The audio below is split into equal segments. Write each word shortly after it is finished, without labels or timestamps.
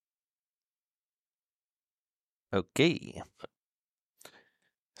Okay.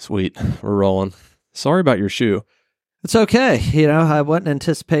 Sweet. We're rolling. Sorry about your shoe. It's okay. I wasn't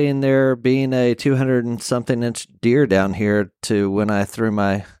anticipating there being a 200 and something inch deer down here to when I threw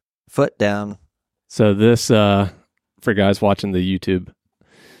my foot down. So this, for guys watching the YouTube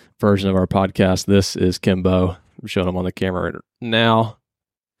version of our podcast, this is Kimbo. I'm showing him on the camera right now.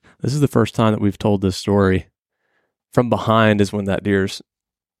 This is the first time that we've told this story. From behind is when that deer's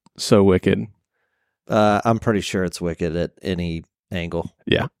so wicked. I'm pretty sure it's wicked at any angle.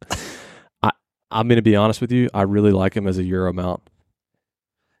 Yeah. I'm going to be honest with you. I really like him as a Euro mount.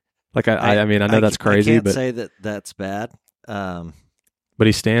 Like, I mean, I know that's crazy, I can't but say that that's bad. But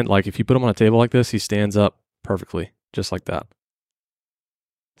like if you put him on a table like this, he stands up perfectly, just like that.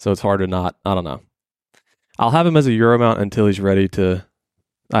 So it's hard to not, I don't know. I'll have him as a Euro mount until he's ready to,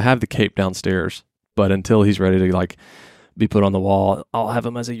 I have the cape downstairs, but until he's ready to like be put on the wall, I'll have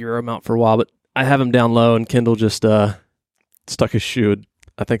him as a Euro mount for a while, but I have him down low and Kendall just stuck his shoe.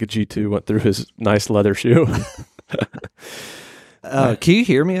 I think a G2 went through his nice leather shoe. Can you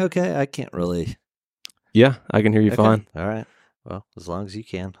hear me okay? I can't really. Yeah, I can hear you fine. All right. Well, as long as you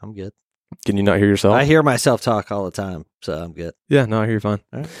can, I'm good. Can you not hear yourself? I hear myself talk all the time, so I'm good. Yeah, no, I hear you fine.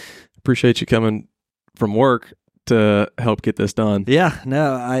 All right. Appreciate you coming from work to help get this done. Yeah,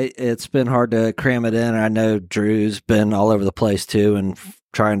 no, it's been hard to cram it in. I know Drew's been all over the place too, and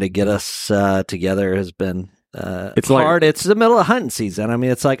trying to get us together has been it's hard. It's the middle of hunting season. I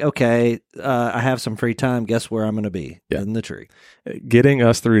mean, it's like, okay, I have some free time. Guess where I'm going to be? Yeah. In the tree. Getting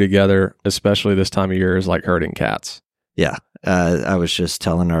us three together, especially this time of year, is like herding cats. Yeah. I was just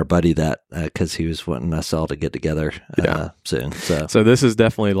telling our buddy that because he was wanting us all to get together soon. So this is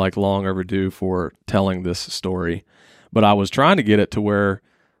definitely like long overdue for telling this story. But I was trying to get it to where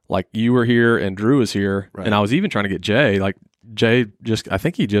like you were here and Drew was here. Right. And I was even trying to get Jay. Like Jay I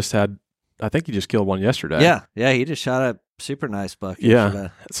think he just killed one yesterday. Yeah. He just shot a super nice buck yesterday. Yeah.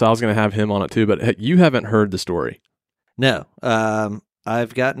 So I was going to have him on it too. But you haven't heard the story. No.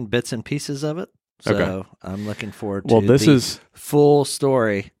 I've gotten bits and pieces of it. So okay. I'm looking forward to the full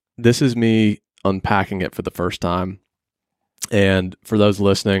story. This is me unpacking it for the first time. And for those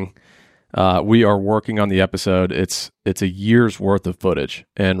listening, we are working on the episode. It's a year's worth of footage.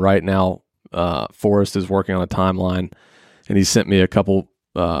 And right now, Forrest is working on a timeline. And he sent me a couple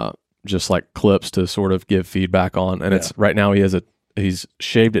just like clips to sort of give feedback on. And it's right now he's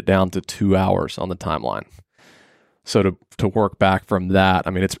shaved it down to 2 hours on the timeline. So to work back from that,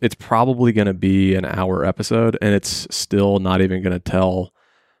 I mean, it's probably going to be an hour episode, and it's still not even going to tell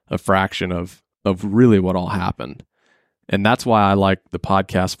a fraction of really what all happened. And that's why I like the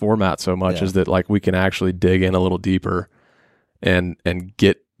podcast format so much is that like we can actually dig in a little deeper and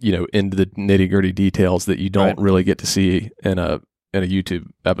get, into the nitty-gritty details that you don't really get to see in a YouTube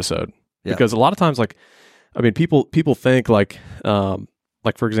episode. Yeah. Because a lot of times, like, I mean, people think like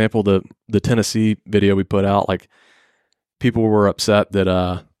for example, the Tennessee video we put out, like, people were upset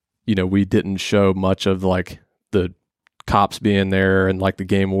that, we didn't show much of like the cops being there and like the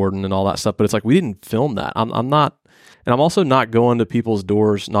game warden and all that stuff. But it's like, we didn't film that. I'm not, and I'm also not going to people's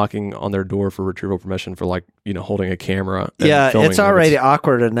doors, knocking on their door for retrieval permission for like, holding a camera. Yeah. It's already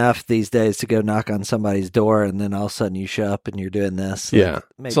awkward enough these days to go knock on somebody's door and then all of a sudden you show up and you're doing this. Yeah.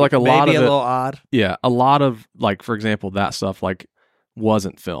 So like a lot of a little odd. Yeah. A lot of like, for example, that stuff, like,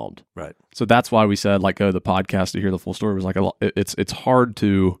 wasn't filmed. Right. So that's why we said like, the podcast to hear the full story was like, it's hard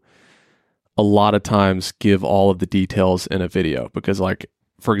to a lot of times give all of the details in a video because like,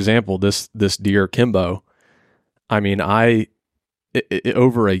 for example, this deer Kimbo, I mean,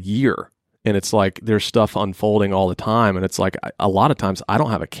 over a year and it's like, there's stuff unfolding all the time. And it's like, a lot of times I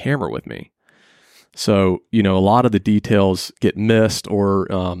don't have a camera with me. So, a lot of the details get missed or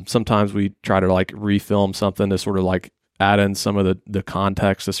sometimes we try to like refilm something to sort of like add in some of the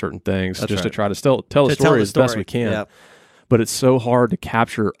context to certain things. That's just right. To try to still tell the story as best we can. Yep. But it's so hard to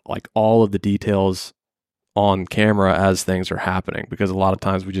capture like all of the details on camera as things are happening because a lot of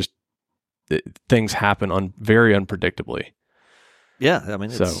times things happen very unpredictably. Yeah, I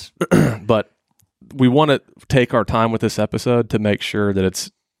mean, but we want to take our time with this episode to make sure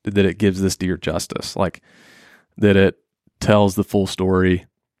that it gives this deer justice, like that it tells the full story,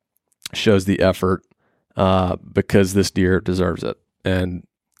 shows the effort, because this deer deserves it. And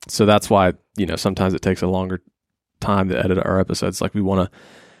so that's why, sometimes it takes a longer time to edit our episodes. Like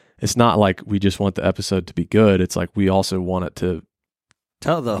it's not like we just want the episode to be good. It's like, we also want it to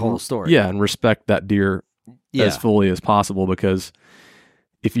tell the whole story. Yeah. And respect that deer as fully as possible, because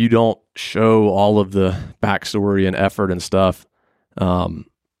if you don't show all of the backstory and effort and stuff,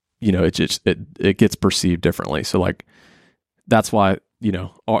 it gets perceived differently. So like, that's why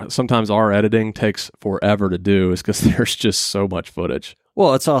sometimes our editing takes forever to do is because there's just so much footage.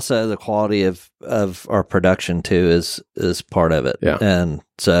 Well, it's also the quality of our production too is part of it. Yeah. And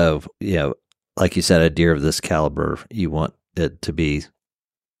so, like you said, a deer of this caliber, you want it to be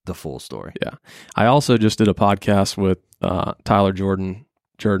the full story. Yeah. I also just did a podcast with Tyler Jordan,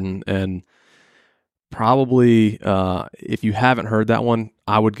 and probably if you haven't heard that one,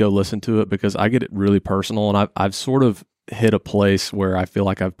 I would go listen to it because I get it really personal, and I've sort of hit a place where I feel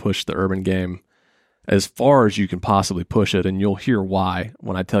like I've pushed the urban game as far as you can possibly push it, and you'll hear why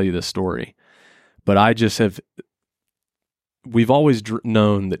when I tell you this story. But I just we've always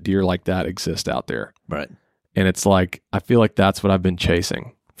known that deer like that exist out there. Right. And it's like, I feel like that's what I've been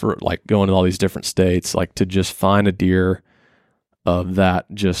chasing for, like, going to all these different states, like to just find a deer of that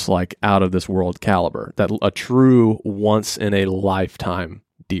just like out of this world caliber, that a true once in a lifetime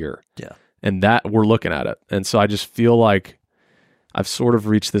deer. Yeah. And that we're looking at it. And so I just feel like I've sort of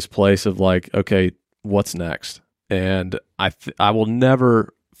reached this place of like, okay, what's next? And I will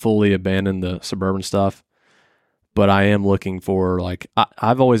never fully abandon the suburban stuff, but I am looking for, like,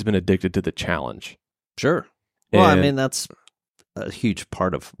 I've always been addicted to the challenge. Sure. Well, I mean, that's a huge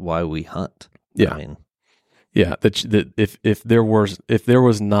part of why we hunt. Yeah. I mean, yeah. That if there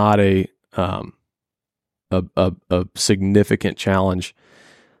was not a significant challenge,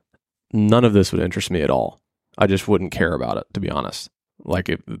 none of this would interest me at all. I just wouldn't care about it, to be honest.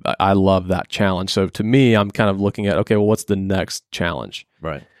 Like, I love that challenge. So to me, I'm kind of looking at, okay, well, what's the next challenge?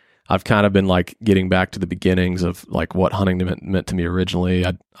 Right. I've kind of been like getting back to the beginnings of like what hunting meant to me originally.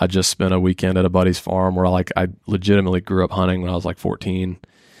 I just spent a weekend at a buddy's farm where I legitimately grew up hunting when I was like 14.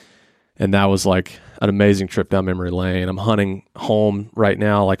 And that was like an amazing trip down memory lane. I'm hunting home right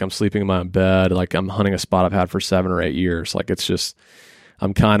now. Like, I'm sleeping in my own bed. Like, I'm hunting a spot I've had for 7 or 8 years. Like, it's just,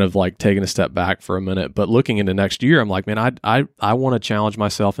 I'm kind of like taking a step back for a minute, but looking into next year, I'm like, man, I want to challenge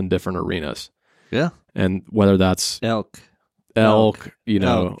myself in different arenas. Yeah. And whether that's elk,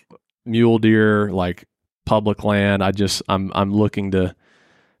 mule deer, like public land, I'm looking to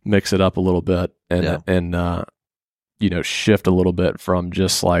mix it up a little bit and shift a little bit from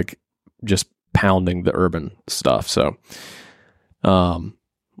just pounding the urban stuff. So,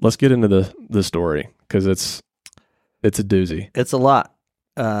 let's get into the story, because it's a doozy. It's a lot.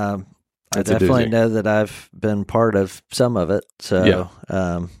 I definitely know that I've been part of some of it. So,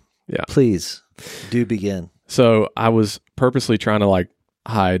 please do begin. So I was purposely trying to like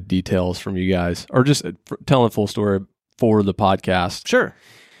hide details from you guys, or just telling the full story for the podcast. Sure.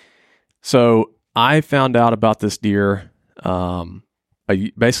 So I found out about this deer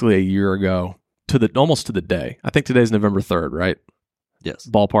basically a year ago, almost to the day. I think today's November 3rd, right? Yes.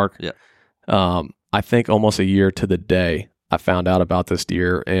 Ballpark. Yeah. I think almost a year to the day I found out about this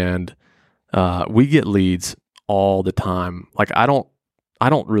deer, and we get leads all the time. Like, I don't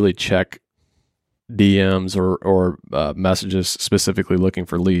really check DMs or messages specifically looking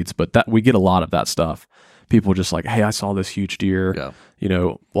for leads, but that we get a lot of that stuff. People just like, hey, I saw this huge deer, blah,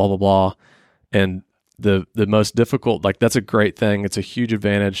 blah, blah. And the most difficult, like, that's a great thing. It's a huge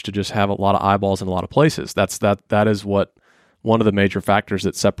advantage to just have a lot of eyeballs in a lot of places. That is what one of the major factors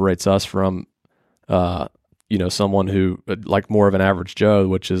that separates us from someone who, like, more of an average Joe,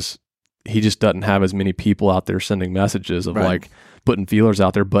 which is he just doesn't have as many people out there sending messages of like putting feelers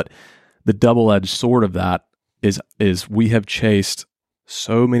out there. But the double-edged sword of that is we have chased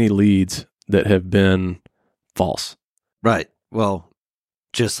so many leads that have been false. Right. Well,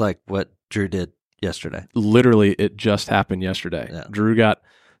 just like what Drew did yesterday. Literally, it just happened yesterday. Yeah. Drew got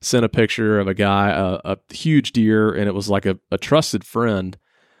sent a picture of a guy, a huge deer, and it was like a trusted friend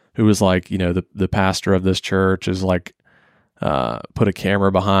who was like, the pastor of this church is like, put a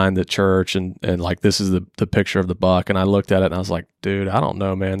camera behind the church and like, this is the picture of the buck. And I looked at it and I was like, dude, I don't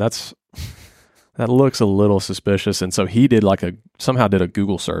know, man. That looks a little suspicious. And so he did somehow did a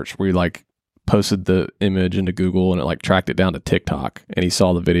Google search where he like posted the image into Google and it like tracked it down to TikTok, and he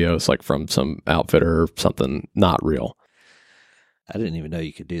saw the videos like from some outfitter or something not real. I didn't even know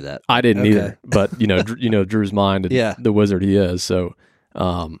you could do that. I didn't either, but Drew's mind, and the wizard he is. So,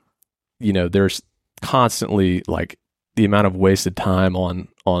 there's constantly like the amount of wasted time on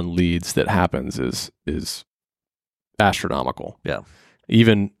leads that happens is astronomical. Yeah.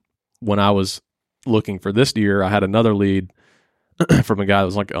 Even when I was looking for this deer, I had another lead from a guy that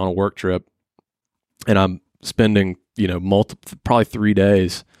was like on a work trip, and I'm spending, probably 3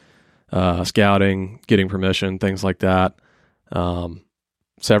 days, scouting, getting permission, things like that. So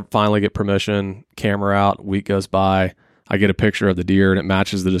finally get permission, camera out, week goes by, I get a picture of the deer and it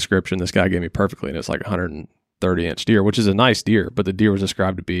matches the description this guy gave me perfectly. And it's like 130-inch deer, which is a nice deer, but the deer was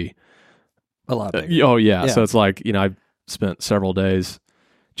described to be a lot bigger. Oh yeah. So it's like, spent several days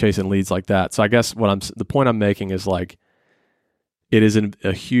chasing leads like that. So I guess the point I'm making is like, it is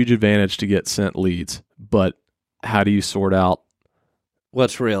a huge advantage to get sent leads, but how do you sort out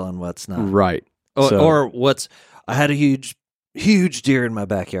what's real and what's not? Right. Or I had a huge deer in my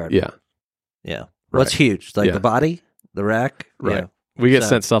backyard. Yeah. Yeah. What's huge? Like the body, the rack? Right. Yeah. We get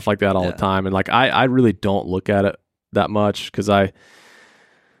sent stuff like that all the time. And like, I really don't look at it that much because I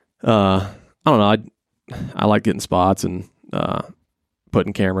don't know. I like getting spots and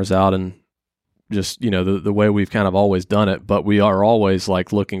putting cameras out and just, the way we've kind of always done it, but we are always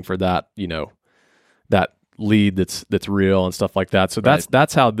like looking for that, that lead that's real and stuff like that. So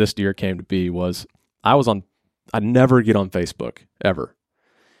that's how this deer came to be. Was I never get on Facebook ever.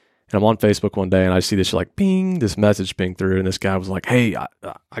 And I'm on Facebook one day and I see this like ping, this message ping through, and this guy was like, "Hey,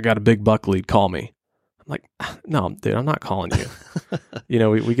 I got a big buck lead, call me." I'm like, "No, dude, I'm not calling you."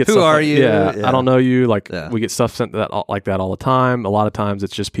 We get who stuff are like, you? Yeah, I don't know you. Like we get stuff sent like that all the time. A lot of times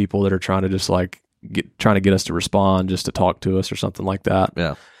it's just people that are trying to just like trying to get us to respond, just to talk to us or something like that.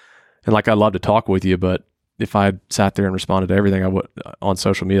 Yeah. And like, I'd love to talk with you, but if I sat there and responded to everything I would on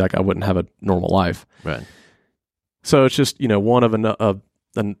social media, like I wouldn't have a normal life. Right. So it's just, one of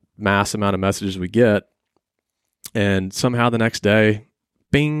a mass amount of messages we get. And somehow the next day,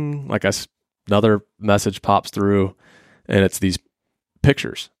 bing, like another message pops through and it's these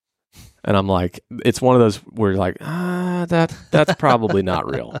pictures. And I'm like, it's one of those where you're like, that's probably not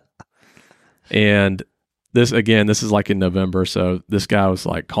real. And this is like in November. So this guy was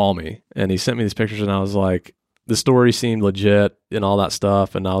like, call me. And he sent me these pictures and I was like, the story seemed legit and all that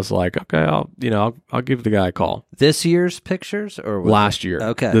stuff. And I was like, okay, I'll give the guy a call. This year's pictures or last year?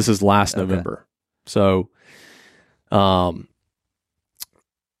 Okay. This is last November. So, I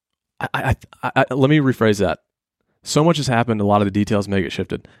let me rephrase that. So much has happened. A lot of the details may get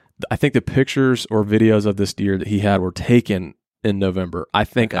shifted. I think the pictures or videos of this deer that he had were taken in November. I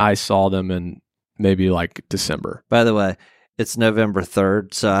think I saw them in maybe like December. By the way, it's November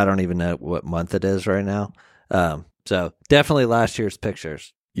 3rd, so I don't even know what month it is right now. So definitely last year's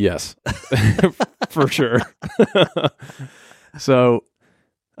pictures. Yes, for sure. So,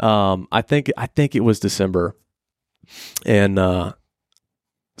 I think it was December, and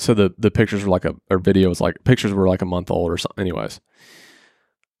so the pictures were pictures were like a month old or something. Anyways,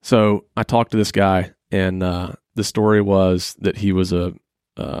 so I talked to this guy, and the story was that he was a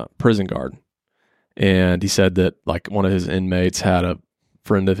prison guard, and he said that like one of his inmates had a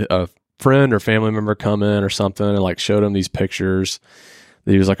friend or family member come in or something and like showed him these pictures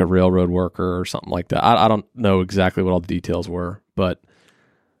that he was like a railroad worker or something like that. I don't know exactly what all the details were, but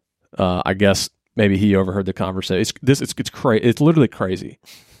I guess maybe he overheard the conversation. It's crazy. It's literally crazy.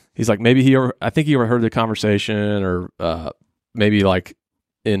 He's like, maybe I think he overheard the conversation or maybe like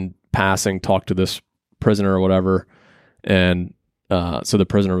in passing talked to this prisoner or whatever. And so the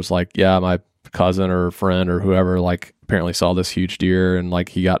prisoner was like, yeah, my cousin or friend or whoever like apparently saw this huge deer and like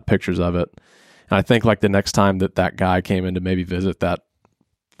he got pictures of it. And I think like the next time that guy came in to maybe visit that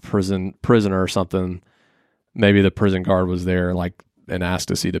prisoner or something, maybe the prison guard was there like and asked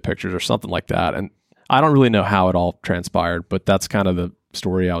to see the pictures or something like that. And I don't really know how it all transpired, but that's kind of the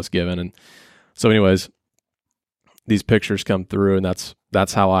story I was given. And so anyways, these pictures come through and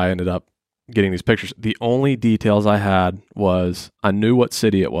that's how I ended up getting these pictures. The only details I had was I knew what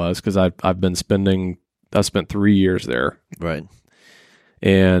city it was because I spent 3 years there. Right.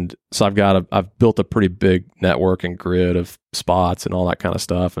 And so I've built a pretty big network and grid of spots and all that kind of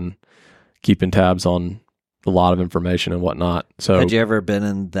stuff and keeping tabs on a lot of information and whatnot. So had you ever been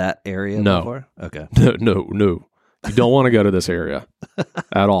in that area before? Okay. No. You don't want to go to this area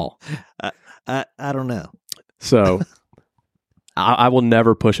at all. I don't know. So I will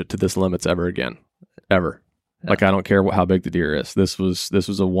never push it to this limits ever again. Ever. Yeah. Like I don't care how big the deer is. This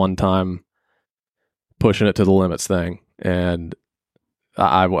was a one-time pushing it to the limits thing. And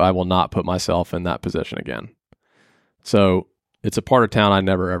I will not put myself in that position again. So it's a part of town I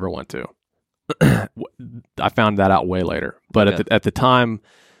never ever went to. I found that out way later. But at the time,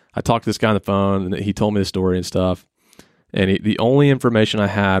 I talked to this guy on the phone and he told me the story and stuff. And the only information I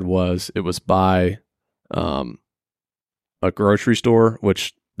had was it was by a grocery store,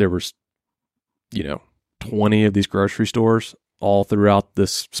 which there was, 20 of these grocery stores all throughout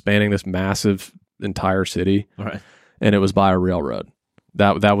spanning this massive entire city. Right. And it was by a railroad.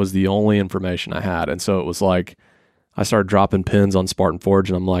 That was the only information I had. And so it was like, I started dropping pins on Spartan Forge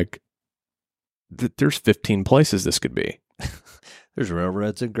and I'm like, there's 15 places this could be. There's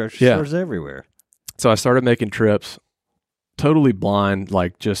railroads and grocery stores everywhere. So I started making trips totally blind,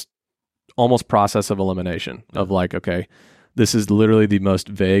 like just almost process of elimination of like, okay, this is literally the most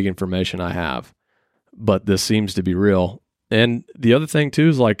vague information I have. but this seems to be real. And the other thing too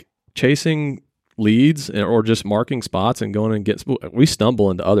is like chasing leads or just marking spots and going and we stumble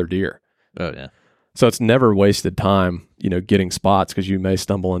into other deer. Oh yeah. So it's never wasted time, getting spots, because you may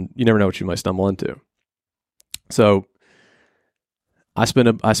stumble and you never know what you might stumble into. So I spend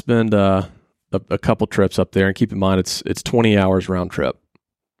a couple trips up there, and keep in mind it's 20 hours round trip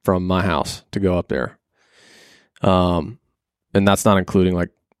from my house to go up there. And that's not including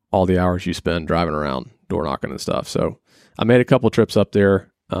like all the hours you spend driving around, door knocking and stuff. So I made a couple trips up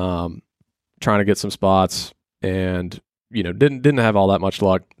there, trying to get some spots, and didn't have all that much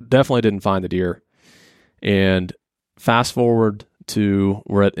luck. Definitely didn't find the deer. And fast forward to,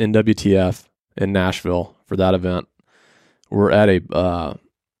 we're at NWTF in Nashville for that event. We're at an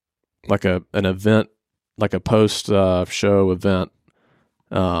event, like a post show event,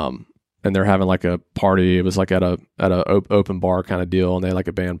 and they're having like a party. It was like at a open bar kind of deal, and they had like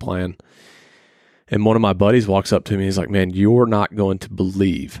a band playing. And one of my buddies walks up to me. He's like, "Man, you're not going to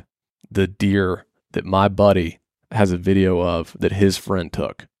believe the deer that my buddy has a video of that his friend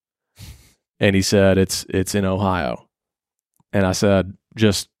took." And he said, it's in Ohio. And I said,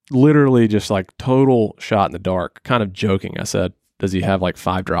 just literally just like total shot in the dark, kind of joking. I said, "Does he have like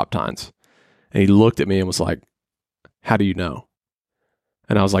 5 drop tines?" And he looked at me and was like, "How do you know?"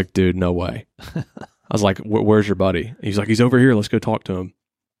 And I was like, "Dude, no way." I was like, "Where's your buddy?" And he's like, "He's over here. Let's go talk to him."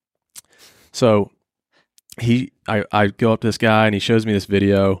 So I go up to this guy, and he shows me this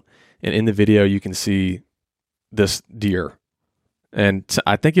video. And in the video, you can see this deer. And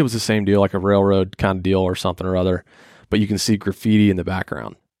I think it was the same deal, like a railroad kind of deal or something or other, but you can see graffiti in the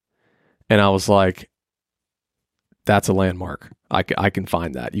background. And I was like, that's a landmark. I can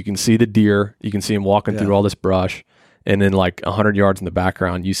find that. You can see the deer. You can see him walking through all this brush. And then like 100 yards in the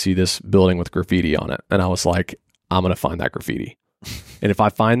background, you see this building with graffiti on it. And I was like, I'm going to find that graffiti. And if I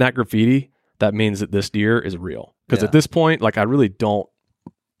find that graffiti, that means that this deer is real. Because at this point, like I don't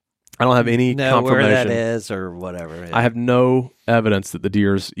have any confirmation where that is or whatever. Yeah. I have no evidence that the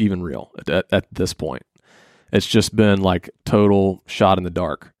deer's even real at this point. It's just been like total shot in the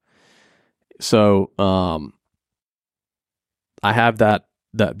dark. So I have that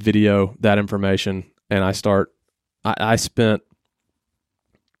video, that information, and I spent,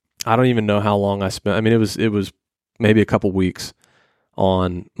 I don't even know how long I spent. I mean, it was maybe a couple weeks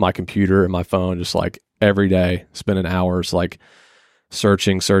on my computer and my phone, just like every day, spending hours like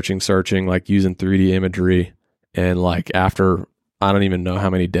searching, like using 3D imagery. And like after, I don't even know how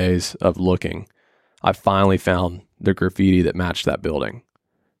many days of looking, I finally found the graffiti that matched that building.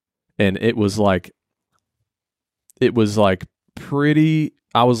 And it was like pretty,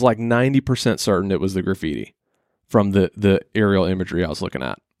 I was like 90% certain it was the graffiti from the aerial imagery I was looking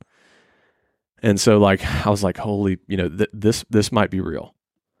at. And so like, I was like, holy, this might be real.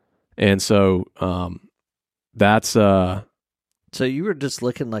 And so, that's, So you were just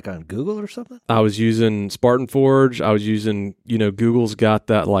looking like on Google or something? I was using Spartan Forge. I was using, Google's got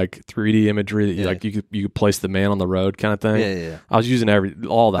that like 3D imagery that you could place the man on the road kind of thing. Yeah. I was using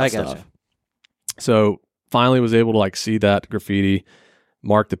all that stuff. Gotcha. So finally was able to like see that graffiti,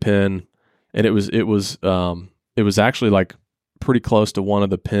 mark the pin, and it was actually like pretty close to one of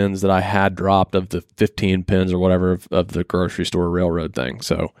the pins that I had dropped of the 15 pins or whatever of the grocery store railroad thing.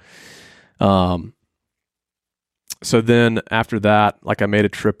 So, so then after that, like I made a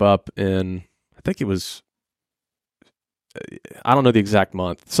trip up in, I think it was, I don't know the exact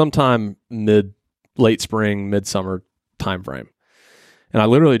month, sometime late spring, midsummer time frame. And I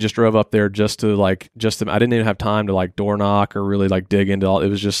literally just drove up there I didn't even have time to like door knock or really like dig into all. It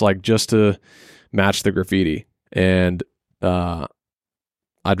was just like, just to match the graffiti. And, I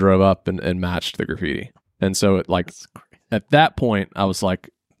drove up and matched the graffiti. And so it like, at that point I was like,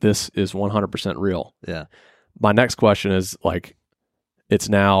 this is 100% real. Yeah. My next question is like, it's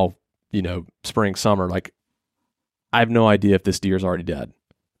now, spring, summer. Like, I have no idea if this deer's already dead.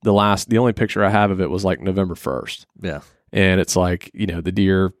 The only picture I have of it was like November 1st. Yeah. And it's like, the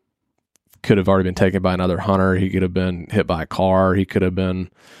deer could have already been taken by another hunter. He could have been hit by a car. He could have been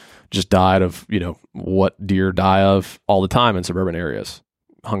just died of, what deer die of all the time in suburban areas.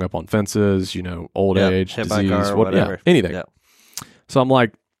 Hung up on fences, old age, hit disease, by a car, whatever. Anything. Yep. So I'm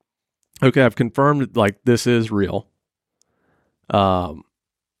like, okay, I've confirmed like this is real. But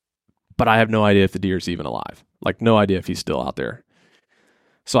I have no idea if the deer's even alive. Like no idea if he's still out there.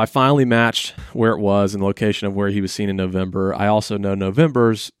 So I finally matched where it was and the location of where he was seen in November. I also know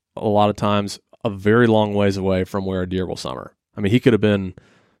November's a lot of times a very long ways away from where a deer will summer. I mean, he could have been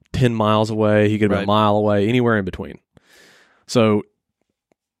 10 miles away. He could have been a mile away, anywhere in between. So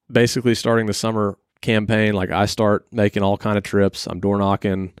basically starting the summer campaign, like I start making all kind of trips. I'm door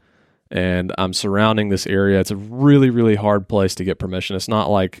knocking and I'm surrounding this area. It's a really, really hard place to get permission. It's not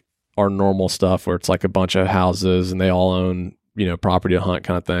like our normal stuff where it's like a bunch of houses and they all own, property to hunt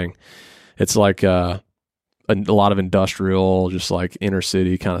kind of thing. It's like a lot of industrial, just like inner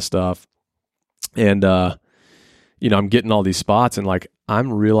city kind of stuff. And, I'm getting all these spots, and like,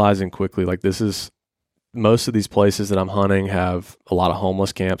 I'm realizing quickly, like, most of these places that I'm hunting have a lot of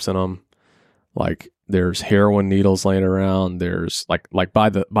homeless camps in them. Like, there's heroin needles laying around. There's like by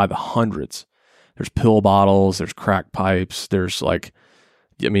the hundreds. There's pill bottles. There's crack pipes. There's like,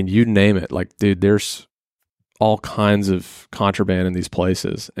 I mean, you name it. Like, dude, there's all kinds of contraband in these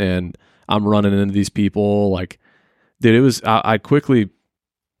places, and I'm running into these people. Like, dude, I quickly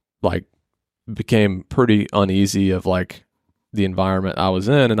like became pretty uneasy of like the environment I was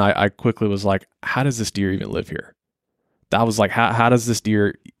in, and I quickly was like, how does this deer even live here? That was like, how does this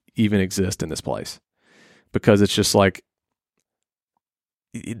deer even exist in this place? Because it's just like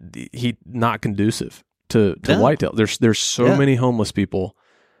he not conducive to whitetail. There's so many homeless people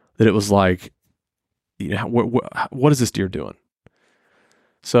that it was like, what is this deer doing?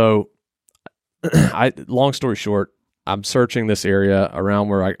 So long story short, I'm searching this area around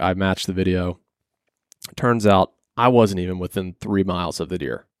where I matched the video. Turns out I wasn't even within 3 miles of the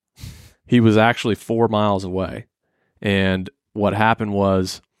deer. He was actually 4 miles away. And what happened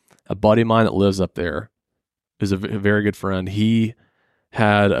was, a buddy of mine that lives up there is a very good friend. He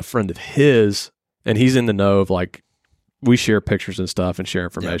had a friend of his, and he's in the know of like, we share pictures and stuff and share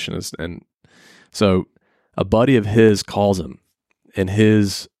information. Yeah. And so a buddy of his calls him, and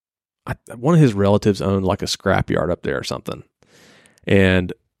one of his relatives owned like a scrapyard up there or something.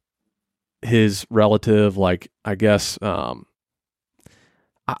 And his relative, like, I guess, I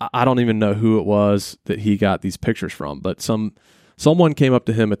don't even know who it was that he got these pictures from, but someone came up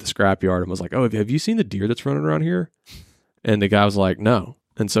to him at the scrapyard and was like, "Oh, have you seen the deer that's running around here?" And the guy was like, "No."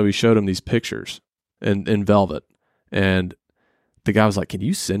 And so he showed him these pictures in velvet. And the guy was like, "Can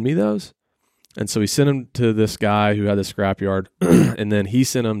you send me those?" And so he sent him to this guy who had the scrapyard. And then he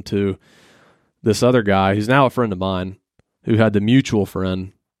sent him to this other guy who's now a friend of mine, who had the mutual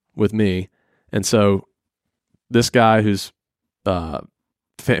friend with me. And so this guy who's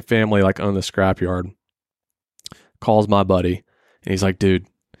family like owned the scrapyard calls my buddy, and he's like, "Dude,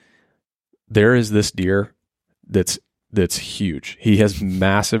 there is this deer that's huge. He has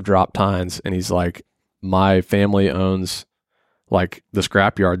massive drop tines," and he's like, "My family owns like the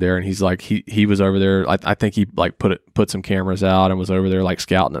scrapyard there," and he's like, he was over there. I think he like put some cameras out and was over there like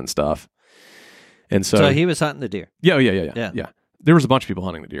scouting and stuff. And so he was hunting the deer. Yeah. There was a bunch of people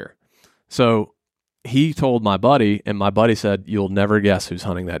hunting the deer. So he told my buddy, and my buddy said, "You'll never guess who's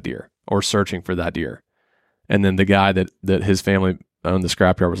hunting that deer or searching for that deer." And then the guy that his family owned the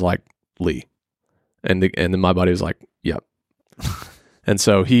scrapyard was like, "Lee." And then my buddy was like, "Yep." And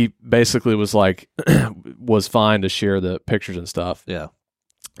so he basically was like, was fine to share the pictures and stuff. Yeah.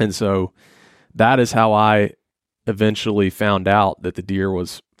 And so that is how I eventually found out that the deer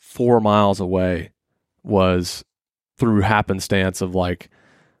was 4 miles away, was through happenstance of like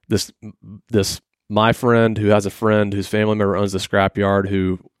this my friend who has a friend whose family member owns the scrapyard,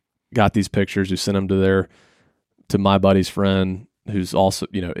 who got these pictures, who sent them to my buddy's friend, who's also,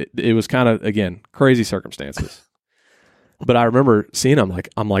 it was kind of, again, crazy circumstances. But I remember seeing him,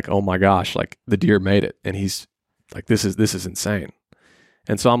 I'm like, oh my gosh, like the deer made it. And he's like, this is insane.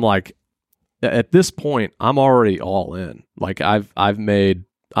 And so I'm like, at this point, I'm already all in. Like I've made,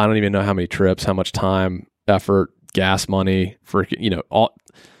 I don't even know how many trips, how much time, effort, gas money, for, all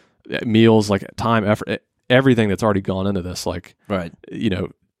meals, like time, effort, everything that's already gone into this. Like, right.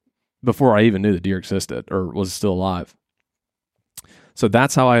 Before I even knew the deer existed or was still alive. So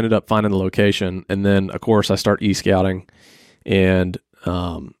that's how I ended up finding the location. And then, of course, I start e-scouting and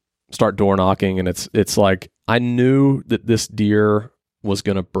start door knocking. And it's like, I knew that this deer was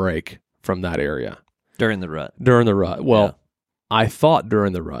going to break from that area. During the rut. Well, yeah. I thought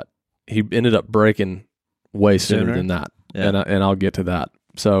during the rut. He ended up breaking way sooner than that. Yeah. And I'll get to that.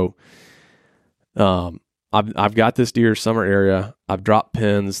 So I've got this deer summer area. I've dropped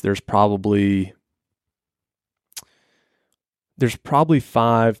pins. There's probably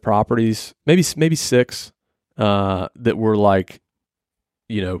 5 properties, maybe 6, that were like,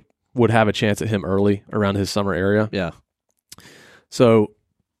 would have a chance at him early around his summer area. Yeah. So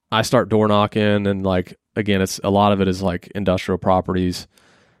I start door knocking, and like, again, it's a lot of it is like industrial properties.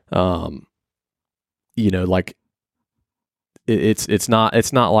 Like it's not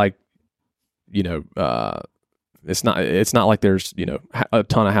like, it's not like there's, a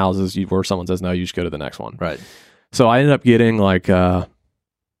ton of houses where someone says, no, you just go to the next one. Right. So I ended up getting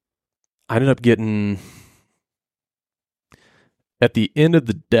at the end of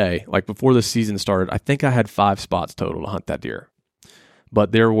the day, like before the season started, I think I had 5 spots total to hunt that deer.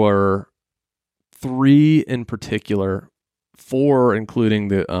 But there were 3 in particular, 4 including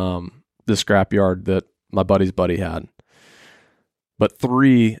the scrapyard that my buddy's buddy had, but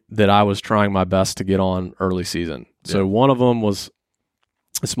 3 that I was trying my best to get on early season. Yeah. So one of them was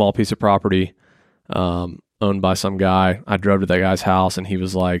a small piece of property owned by some guy. I drove to that guy's house, and he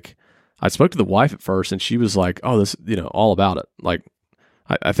was like, I spoke to the wife at first, and she was like, oh, this, all about it. Like,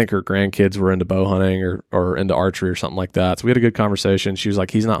 I think her grandkids were into bow hunting or into archery or something like that. So we had a good conversation. She was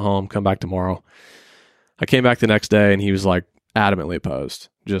like, he's not home. Come back tomorrow. I came back the next day, and he was like adamantly opposed,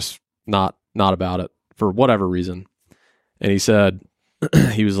 just not about it for whatever reason. And he said,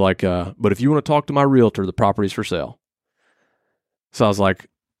 he was like, but if you want to talk to my realtor, the property's for sale. So I was like,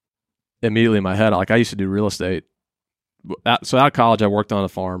 immediately in my head, like I used to do real estate. So out of college, I worked on a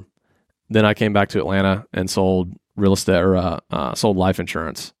farm. Then I came back to Atlanta and sold real estate or sold life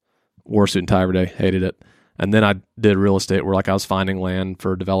insurance. Wore a suit and tie every day, hated it. And then I did real estate where like I was finding land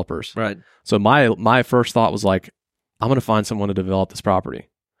for developers. Right. So my first thought was like, I'm going to find someone to develop this property.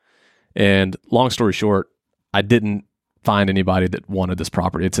 And long story short, I didn't find anybody that wanted this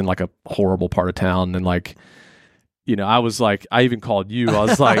property. It's in like a horrible part of town. And like, I was like, I even called you. I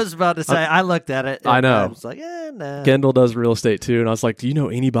was like, I was about to say, I looked at it. I know. I was like, no. Kendall does real estate too. And I was like, do you know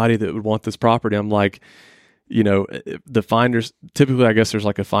anybody that would want this property? I'm like, the finders, typically, I guess there's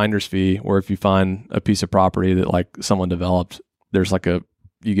like a finder's fee where if you find a piece of property that like someone developed, there's like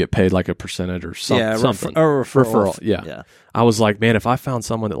you get paid like a percentage or something. Or referral. Yeah. I was like, man, if I found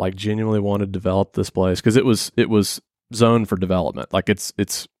someone that like genuinely wanted to develop this place, because it was zoned for development. Like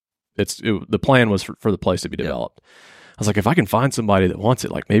the plan was for the place to be developed. I was like, if I can find somebody that wants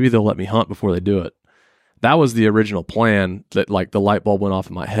it, like maybe they'll let me hunt before they do it. That was the original plan. That like the light bulb went off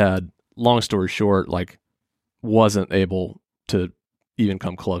in my head. Long story short, like wasn't able to even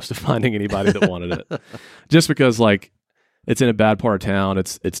come close to finding anybody that wanted it, just because like it's in a bad part of town.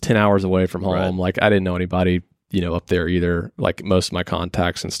 It's 10 hours away from home. Right. Like I didn't know anybody, up there either. Like most of my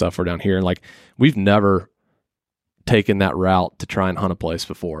contacts and stuff were down here, and like we've never taken that route to try and hunt a place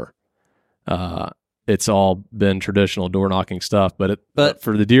before. It's all been traditional door knocking stuff, but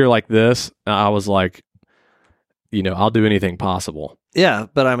for the deer like this, I was like, I'll do anything possible. Yeah,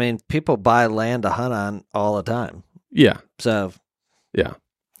 but I mean, people buy land to hunt on all the time. Yeah. So, yeah,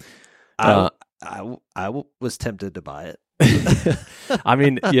 I was tempted to buy it. I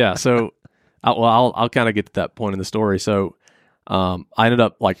mean, yeah. So, I'll kind of get to that point in the story. So, I ended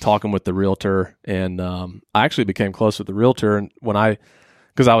up like talking with the realtor, and I actually became close with the realtor. And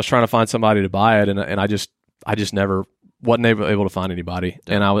because I was trying to find somebody to buy it, and I just never wasn't able to find anybody.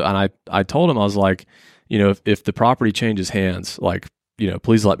 And I told him, I was like, if the property changes hands, like,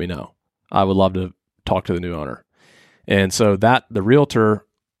 please let me know. I would love to talk to the new owner. And so the realtor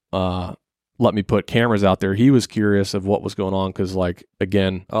let me put cameras out there. He was curious of what was going on because, like,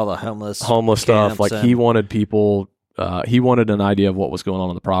 again, all the homeless stuff. Like he wanted people. He wanted an idea of what was going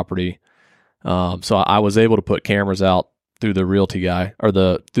on the property. So I was able to put cameras out through the realty guy or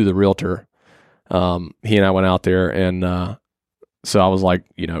through the realtor. He and I went out there, and so I was like,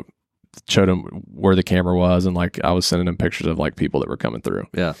 showed him where the camera was, and like I was sending him pictures of like people that were coming through.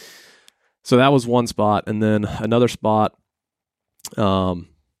 Yeah. So that was one spot, and then another spot.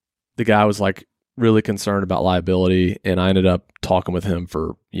 The guy was like really concerned about liability, and I ended up talking with him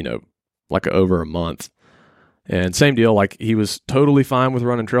for like over a month. And same deal, like he was totally fine with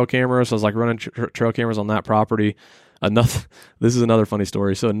running trail cameras. So I was like running trail cameras on that property. This is another funny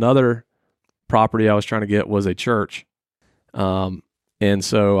story. So another property I was trying to get was a church. And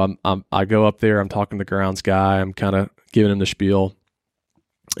so I go up there, I'm talking to the grounds guy, I'm kind of giving him the spiel,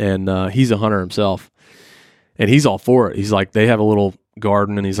 and he's a hunter himself, and he's all for it. He's like, they have a little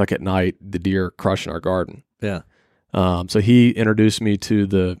garden, and he's like, at night, the deer crushing our garden. Yeah. So he introduced me to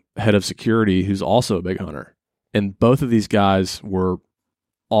the head of security, who's also a big hunter. And both of these guys were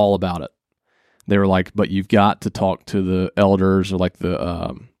all about it. They were like, but you've got to talk to the elders or like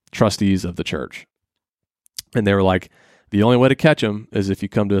the trustees of the church. And they were like, the only way to catch them is if you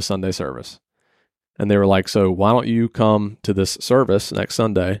come to a Sunday service. And they were like, so why don't you come to this service next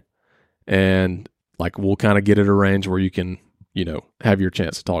Sunday, and like we'll kind of get it arranged where you can, have your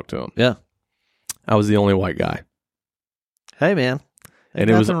chance to talk to them. Yeah. I was the only white guy. Hey, man. And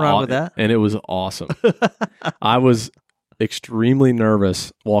it was wrong with that. And it was awesome. I was extremely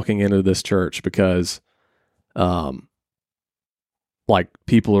nervous walking into this church because like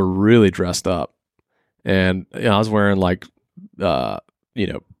people are really dressed up. And I was wearing like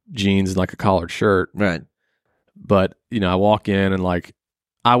jeans and like a collared shirt. Right. But I walk in, and like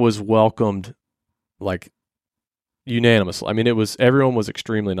I was welcomed like unanimously. I mean, everyone was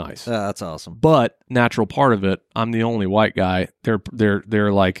extremely nice. That's awesome. But natural part of it, I'm the only white guy.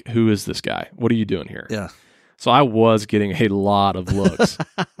 They're like, who is this guy? What are you doing here? Yeah. So I was getting a lot of looks,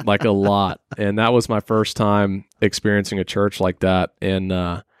 like a lot. And that was my first time experiencing a church like that. And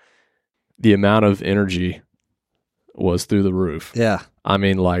the amount of energy was through the roof. Yeah. I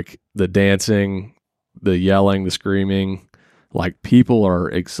mean, like the dancing, the yelling, the screaming, like people are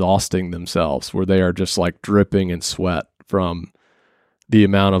exhausting themselves where they are just like dripping in sweat from the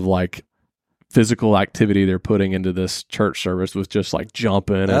amount of like physical activity they're putting into this church service with just like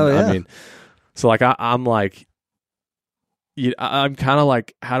jumping. And I mean, so like I'm like, I'm kind of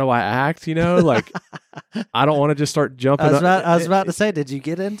like, how do I act? Like I don't want to just start jumping. I was about to say, did you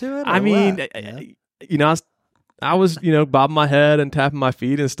get into it? I mean, I was, bobbing my head and tapping my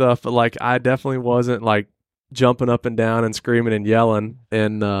feet and stuff, but like I definitely wasn't like jumping up and down and screaming and yelling.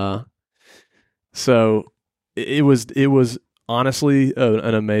 And so it was honestly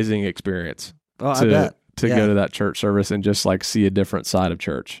an amazing experience I bet. To go to that church service and just like see a different side of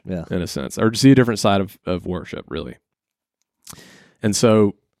church, in a sense, or see a different side of worship, really. And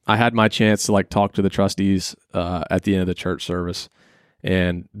so I had my chance to like talk to the trustees at the end of the church service,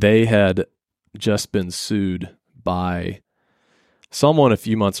 and they had just been sued by someone a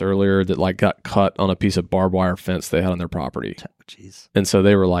few months earlier that like got cut on a piece of barbed wire fence they had on their property. Jeez. And so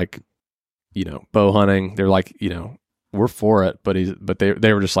they were like, bow hunting. They're like, we're for it, but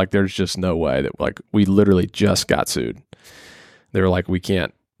they were just like, there's just no way that like we literally just got sued. They were like, we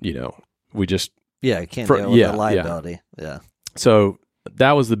can't, we just can't deal with the liability. Yeah. So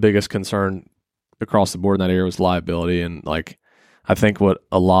that was the biggest concern across the board in that area was liability, and like I think what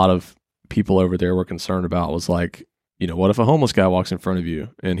a lot of people over there were concerned about was like, what if a homeless guy walks in front of you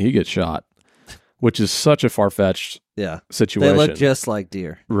and he gets shot, which is such a far-fetched situation. They look just like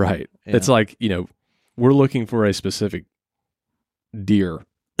deer. Right. Yeah. It's like, we're looking for a specific deer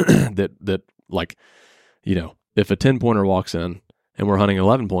that like, if a 10-pointer walks in and we're hunting an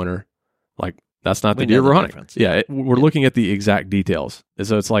 11-pointer, like that's not the deer we're hunting. Yeah. We're looking at the exact details. And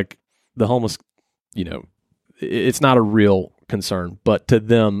so it's like the homeless, it's not a real concern, but to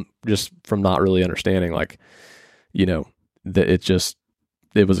them, just from not really understanding, like, that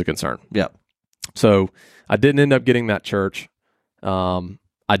it was a concern. Yeah. So I didn't end up getting that church.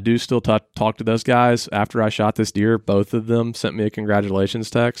 I do still talk to those guys after I shot this deer. Both of them sent me a congratulations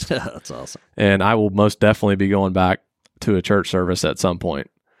text. That's awesome. And I will most definitely be going back to a church service at some point.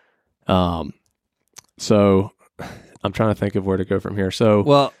 So I'm trying to think of where to go from here. So,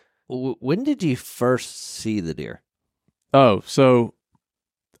 well, when did you first see the deer? Oh, so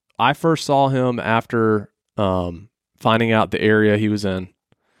I first saw him after finding out the area he was in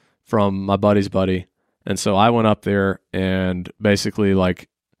from my buddy's buddy. And so I went up there and basically like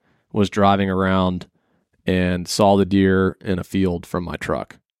was driving around and saw the deer in a field from my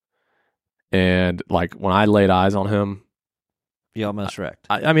truck. And like when I laid eyes on him, you almost wrecked.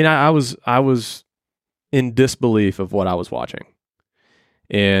 I mean, I was in disbelief of what I was watching.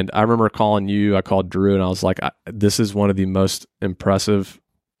 And I remember calling you, I called Drew, and I was like, this is one of the most impressive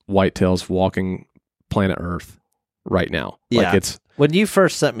whitetails walking planet Earth right now. Yeah. Like it's when you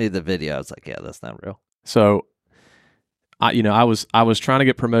first sent me the video, I was like, yeah, that's not real. So I was trying to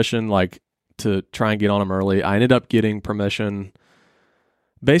get permission, like to try and get on him early. I ended up getting permission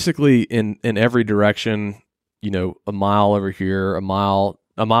basically in every direction, a mile over here, a mile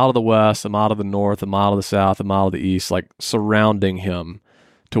to the west, a mile to the north, a mile to the south, a mile to the east, like surrounding him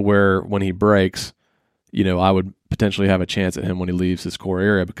to where when he breaks, I would potentially have a chance at him when he leaves his core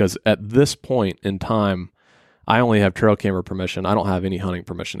area, because at this point in time, I only have trail camera permission. I don't have any hunting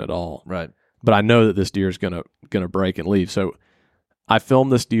permission at all. Right. But I know that this deer is gonna break and leave. So I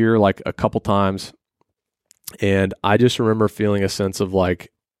filmed this deer like a couple times, and I just remember feeling a sense of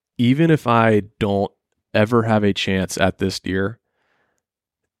like, even if I don't ever have a chance at this deer,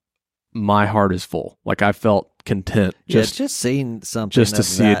 my heart is full. Like I felt content. Just seeing something just to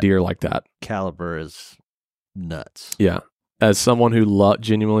see a deer like that caliber is nuts. Yeah. As someone who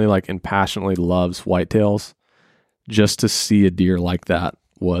genuinely like and passionately loves whitetails, just to see a deer like that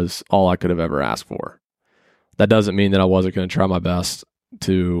was all I could have ever asked for. That doesn't mean that I wasn't going to try my best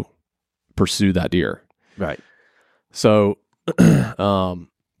to pursue that deer. Right. So,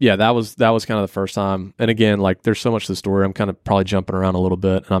 yeah, that was kind of the first time. And again, like there's so much to the story. I'm kind of probably jumping around a little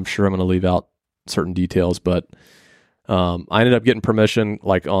bit, and I'm sure I'm going to leave out certain details, but I ended up getting permission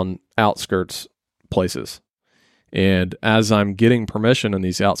like on outskirts places. And as I'm getting permission in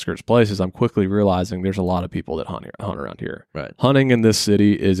these outskirts places, I'm quickly realizing there's a lot of people that hunt around here. Right. Hunting in this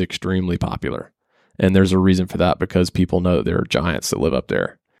city is extremely popular. And there's a reason for that, because people know that there are giants that live up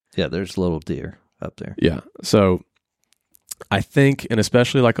there. Yeah, there's little deer up there. Yeah. So I think, and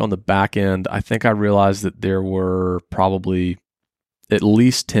especially like on the back end, I think I realized that there were probably at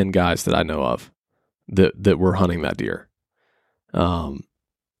least 10 guys that I know of that were hunting that deer. And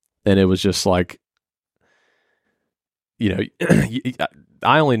it was just like, I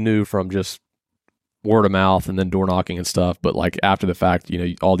only knew from just word of mouth and then door knocking and stuff, but like after the fact,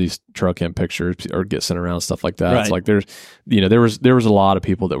 all these trail cam pictures or get sent around, stuff like that. Right. It's like there was a lot of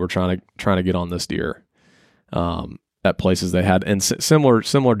people that were trying to get on this deer, at places they had, and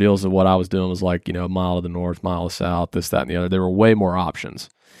similar deals of what I was doing was like, a mile to the north, mile to the south, this, that, and the other. There were way more options.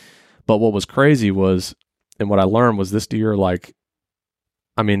 But what was crazy was, and what I learned was this deer, like,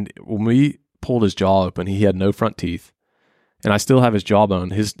 I mean, when we pulled his jaw open, he had no front teeth. And I still have his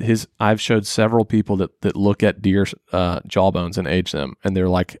jawbone. I've showed several people that look at deer jawbones and age them, and they're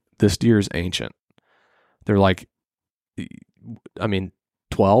like, this deer is ancient. They're like, I mean,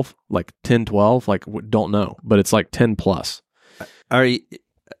 12, like 10, 12, like don't know, but it's like 10 plus.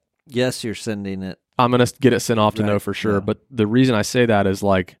 Yes, you're sending it. I'm going to get it sent off to know for sure. Yeah. But the reason I say that is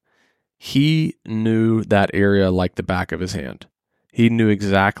like, he knew that area like the back of his hand. He knew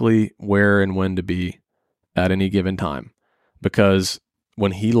exactly where and when to be at any given time. Because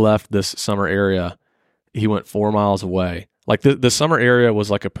when he left this summer area, he went 4 miles away. Like the summer area was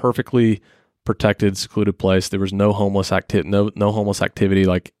like a perfectly protected, secluded place. There was no homeless activity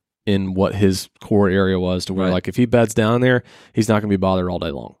like in what his core area was, to where like if he beds down there, he's not going to be bothered all day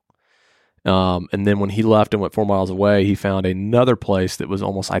long. And then when he left and went 4 miles away, he found another place that was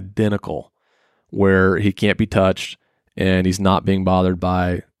almost identical, where he can't be touched and he's not being bothered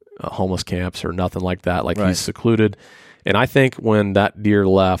by homeless camps or nothing like that. Like he's secluded. And I think when that deer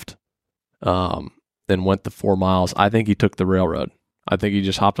left and went the 4 miles, I think he took the railroad. I think he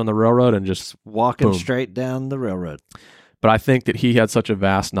just hopped on the railroad and just walking straight down the railroad. But I think that he had such a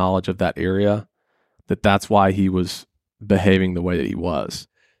vast knowledge of that area that's why he was behaving the way that he was.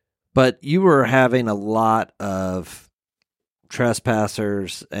 But you were having a lot of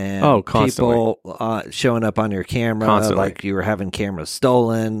trespassers and people showing up on your camera. Constantly. Like you were having cameras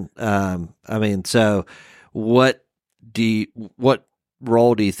stolen. So what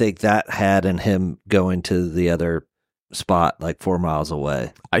role do you think that had in him going to the other spot like 4 miles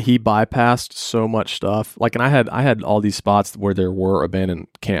away? He bypassed so much stuff. Like, and I had all these spots where there were abandoned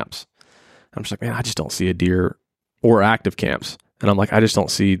camps. I'm just like, man, I just don't see a deer, or active camps. And I'm like, I just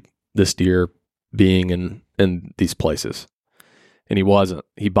don't see this deer being in these places. And he wasn't.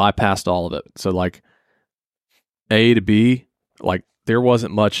 He bypassed all of it. So like A to B, like there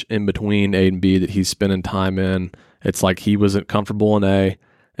wasn't much in between A and B that he's spending time in. It's like he wasn't comfortable in A,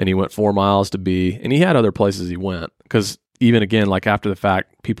 and he went 4 miles to B, and he had other places he went. Because even again, like after the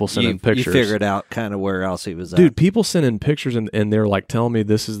fact, people sent in pictures. You figured out kind of where else he was at. Dude, people sent in pictures, and they're like telling me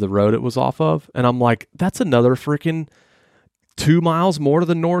this is the road it was off of. And I'm like, that's another freaking 2 miles more to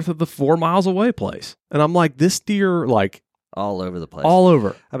the north of the 4 miles away place. And I'm like, this deer, like, all over the place. All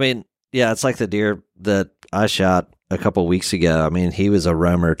over. I mean, yeah, it's like the deer that I shot a couple weeks ago. I mean, he was a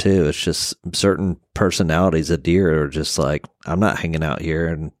roamer too. It's just certain personalities of deer are just like, I'm not hanging out here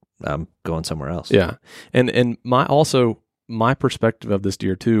and I'm going somewhere else. Yeah. And my perspective of this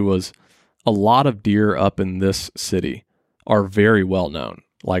deer too was a lot of deer up in this city are very well known.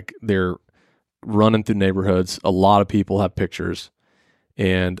 Like they're running through neighborhoods. A lot of people have pictures.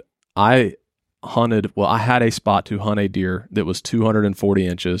 And I had a spot to hunt a deer that was 240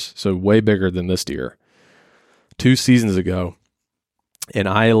 inches, so way bigger than this deer, 2 seasons ago. And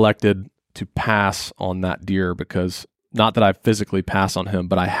I elected to pass on that deer because, not that I physically passed on him,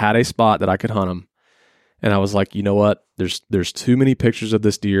 but I had a spot that I could hunt him. And I was like, you know what? There's too many pictures of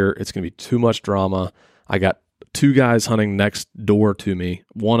this deer. It's going to be too much drama. I got 2 guys hunting next door to me,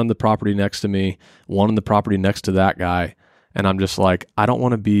 one on the property next to me, one on the property next to that guy. And I'm just like, I don't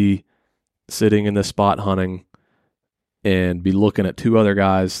want to be sitting in this spot hunting and be looking at 2 other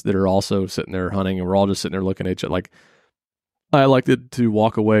guys that are also sitting there hunting, and we're all just sitting there looking at each other. Like, I elected to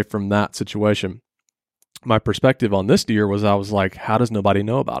walk away from that situation. My perspective on this deer was, I was like, how does nobody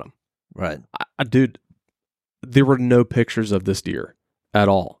know about him? Right. Dude, there were no pictures of this deer at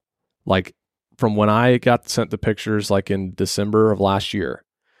all. Like, from when I got sent the pictures, like in December of last year,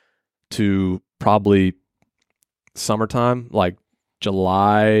 to probably summertime, like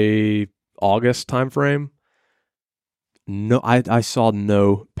July, August timeframe, no, I saw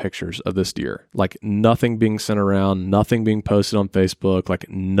no pictures of this deer. Like nothing being sent around, nothing being posted on Facebook, like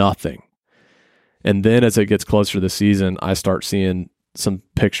nothing. And then as it gets closer to the season, I start seeing some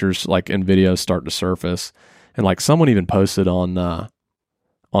pictures, like in videos, start to surface. And like someone even posted on a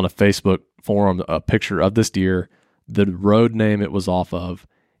Facebook forum a picture of this deer, the road name it was off of,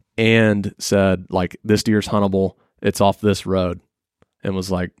 and said like, this deer's huntable, It's off this road. And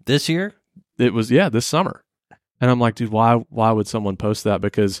was like, this year? It was, this summer. And I'm like, dude, why would someone post that?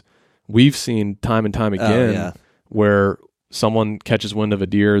 Because we've seen time and time again where someone catches wind of a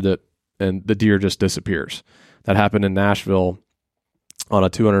deer and the deer just disappears. That happened in Nashville on a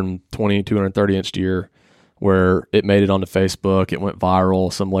 220, 230 inch deer where it made it onto Facebook. It went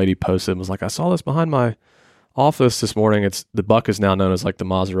viral. Some lady posted and was like, I saw this behind my office this morning. The buck is now known as like the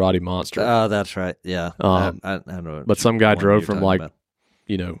Maserati monster. Oh, that's right. Yeah. I know. But some guy drove from like,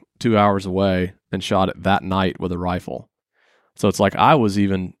 2 hours away and shot it that night with a rifle. So it's like I was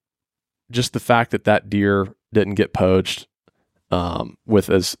even just the fact that deer didn't get poached with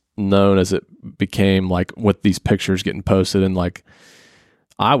as known as it became, like with these pictures getting posted, and like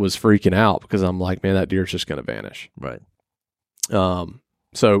I was freaking out because I'm like, man, that deer's just going to vanish. Right.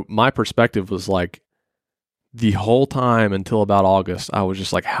 So my perspective was like the whole time until about August, I was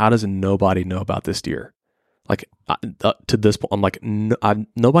just like, how does nobody know about this deer? Like to this point, I'm like,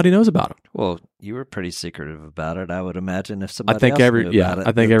 nobody knows about him. Well, you were pretty secretive about it, I would imagine. If somebody I think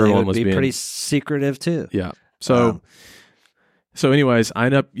everyone was being pretty secretive too. Yeah. So anyways, I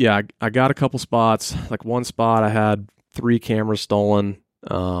end up, I got a couple spots. Like one spot, I had 3 cameras stolen.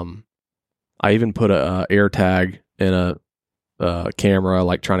 I even put a air tag in a camera,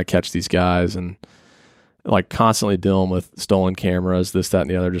 like trying to catch these guys, and like constantly dealing with stolen cameras, this, that, and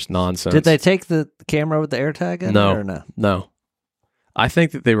the other, just nonsense. Did they take the camera with the air tag in? No, or no. No. I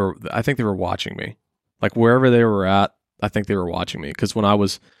think they were watching me. Like wherever they were at, I think they were watching me. Because when I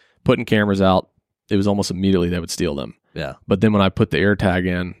was putting cameras out, it was almost immediately they would steal them. Yeah. But then when I put the air tag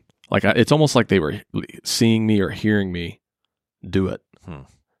in, like it's almost like they were seeing me or hearing me do it.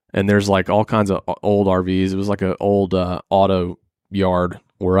 And there's like all kinds of old RVs. It was like an old auto yard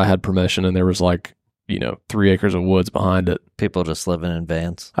where I had permission, and there was like 3 acres of woods behind it. People just living in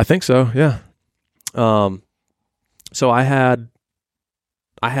vans. I think so. Yeah. So I had,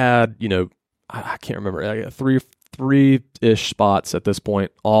 I can't remember. I got three-ish spots at this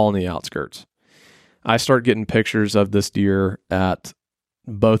point, all on the outskirts. I start getting pictures of this deer at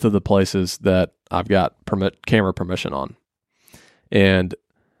both of the places that I've got camera permission on. And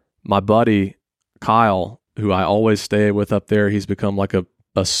my buddy, Kyle, who I always stay with up there, he's become like a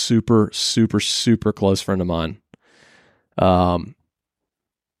super, super, super close friend of mine. I'm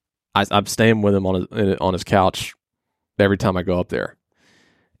staying with him on his couch every time I go up there,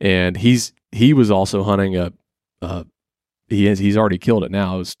 and he was also hunting he's already killed it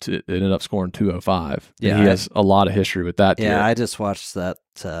now. It ended up scoring 205. Yeah, he has a lot of history with that. Yeah, I just watched that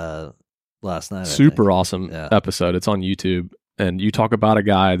last night. Super awesome episode. It's on YouTube, and you talk about a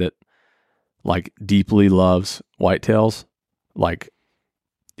guy that like deeply loves whitetails. Like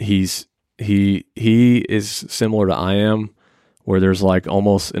he is similar to I am, where there's like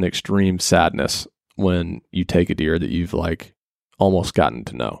almost an extreme sadness when you take a deer that you've like almost gotten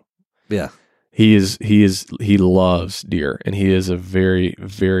to know. Yeah. He loves deer, and he is a very,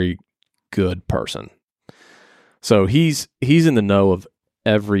 very good person. So he's in the know of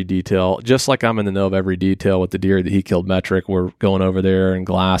every detail, just like I'm in the know of every detail with the deer that he killed Metric. We're going over there and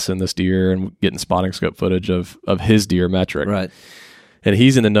glassing this deer and getting spotting scope footage of his deer Metric. Right. And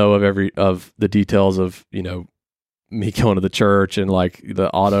he's in the know of the details of, me going to the church and like the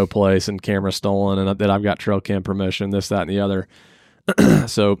auto place and camera stolen, and that I've got trail cam permission, this, that, and the other.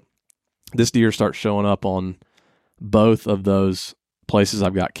 So this deer starts showing up on both of those places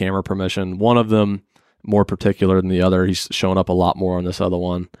I've got camera permission. One of them more particular than the other. He's showing up a lot more on this other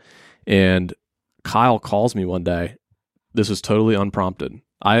one. And Kyle calls me one day. This was totally unprompted.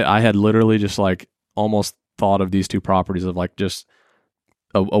 I had literally just like almost thought of these two properties of like just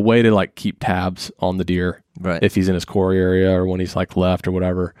a way to like keep tabs on the deer, right? If he's in his core area or when he's like left or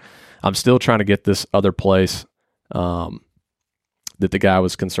whatever. I'm still trying to get this other place that the guy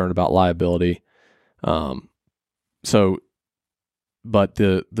was concerned about liability. But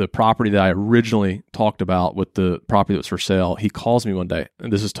the property that I originally talked about with the property that was for sale, he calls me one day,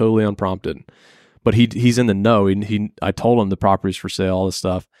 and this is totally unprompted, but he's in the know. I told him the property's for sale, all this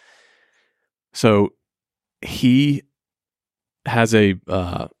stuff. So he has a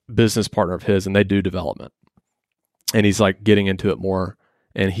business partner of his, and they do development, and he's like getting into it more.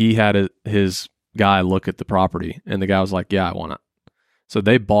 And he had his guy look at the property, and the guy was like, "Yeah, I want it." So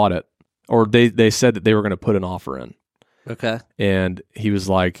they bought it, or they said that they were going to put an offer in. Okay. And he was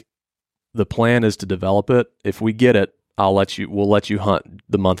like, the plan is to develop it. If we get it, we'll let you hunt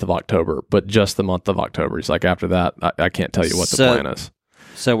the month of October, but just the month of October. He's like, after that, I can't tell you what the plan is.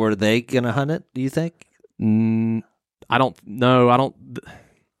 So were they going to hunt it, do you think? I don't know.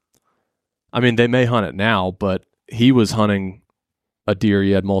 I mean, they may hunt it now, but he was hunting a deer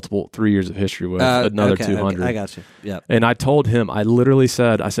he had 3 years of history with, another 200. Okay, I got you. Yeah. And I told him, I literally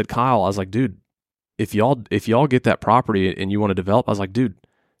said, Kyle, I was like, dude, if y'all get that property and you want to develop, I was like, dude,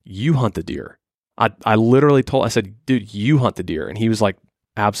 you hunt the deer. I literally I said, dude, you hunt the deer. And he was like,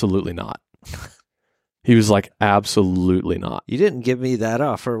 absolutely not. He was like, absolutely not. You didn't give me that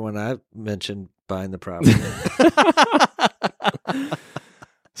offer when I mentioned buying the property.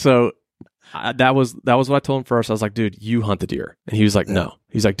 So that was what I told him first. I was like, dude, you hunt the deer. And he was like, no.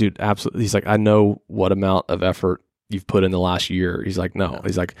 He's like, dude, absolutely. He's like, I know what amount of effort you've put in the last year. He's like, no.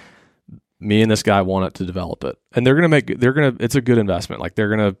 He's like, me and this guy want it to develop it. And it's a good investment. Like they're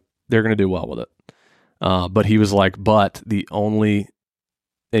going to do well with it. But he was like,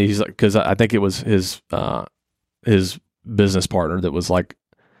 and he's like, cause I think it was his business partner that was like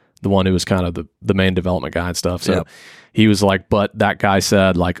the one who was kind of the main development guy and stuff. So he was like, but that guy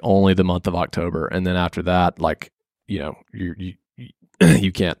said like only the month of October. And then after that, like, you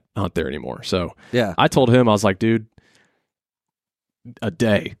can't hunt there anymore. So I told him, I was like, dude, a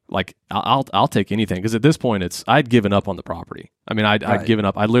day, like I'll take anything. Cause at this point I'd given up on the property. I mean, I'd given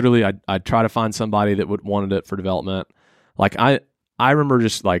up. I'd try to find somebody that wanted it for development. Like I remember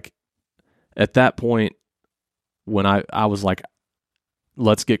just like at that point when I was like,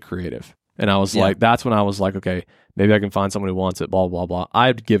 let's get creative. And I was like, that's when I was like, okay, maybe I can find someone who wants it, blah, blah, blah.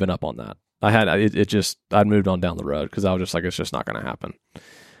 I'd given up on that. I'd moved on down the road because I was just like, it's just not going to happen.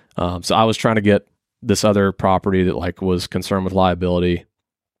 So I was trying to get this other property that like was concerned with liability.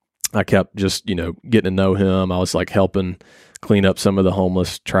 I kept just, getting to know him. I was like helping clean up some of the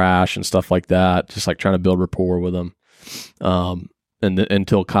homeless trash and stuff like that. Just like trying to build rapport with him.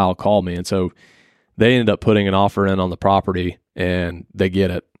 Until Kyle called me. And so they ended up putting an offer in on the property and they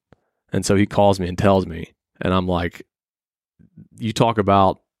get it. And so he calls me and tells me, and I'm like, you talk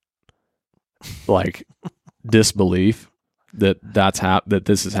about like disbelief that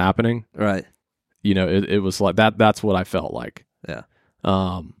this is happening. Right. It was like that. That's what I felt like. Yeah.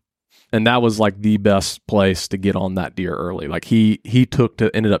 And that was like the best place to get on that deer early. Like he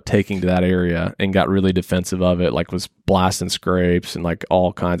ended up taking to that area and got really defensive of it. Like was blasting scrapes and like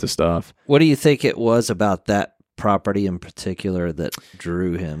all kinds of stuff. What do you think it was about that property in particular that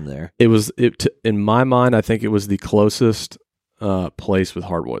drew him there? In my mind, I think it was the closest place with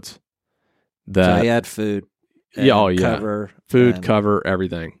hardwoods. So he had food. Cover. Food, cover,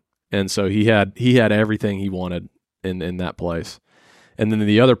 everything. And so he had everything he wanted in that place. And then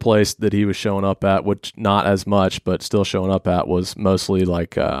the other place that he was showing up at, which not as much, but still showing up at, was mostly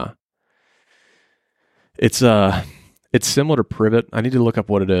like it's similar to privet. I need to look up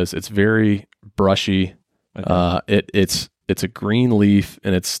what it is. It's very brushy. Okay. It's a green leaf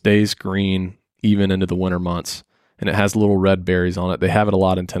and it stays green even into the winter months. And it has little red berries on it. They have it a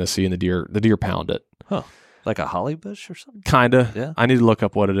lot in Tennessee, and the deer pound it. Huh. Like a holly bush or something? Kinda. Yeah. I need to look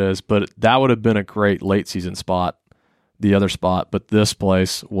up what it is, but that would have been a great late season spot. The other spot, but this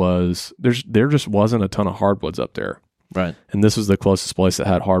place there just wasn't a ton of hardwoods up there. Right. And this was the closest place that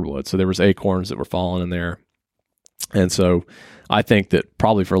had hardwood. So there was acorns that were falling in there. And so I think that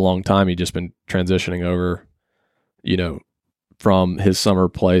probably for a long time, he'd just been transitioning over, from his summer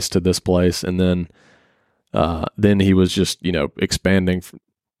place to this place. And then he was just, expanding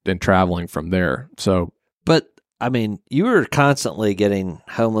and traveling from there. So, but I mean, you were constantly getting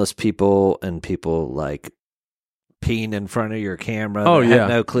homeless people and people like peeing in front of your camera. Had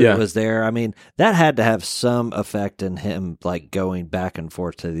no clue it was there. I mean, that had to have some effect in him, like going back and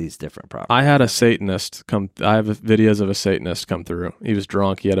forth to these different properties. I had a Satanist I have videos of a Satanist come through. He was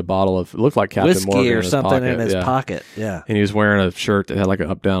drunk. He had a bottle of, it looked like Captain whiskey Morgan or something in his pocket. Yeah. And he was wearing a shirt that had like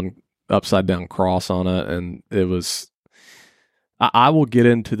an upside down cross on it. And it was, I will get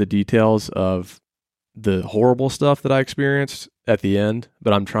into the details of the horrible stuff that I experienced at the end,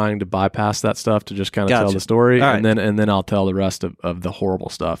 but I'm trying to bypass that stuff to just kind of tell the story. Right. And then I'll tell the rest of the horrible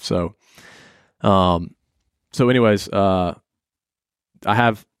stuff. So, anyways, I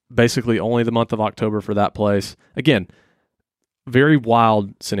have basically only the month of October for that place. Again, very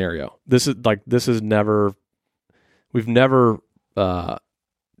wild scenario. We've never, to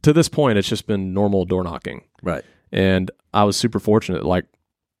this point, it's just been normal door knocking. Right. And I was super fortunate. Like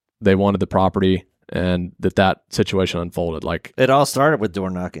they wanted the property. And that situation unfolded. Like it all started with door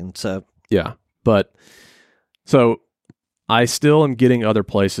knocking. So yeah, but so I still am getting other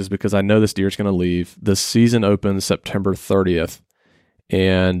places because I know this deer's going to leave. The season opens September 30th,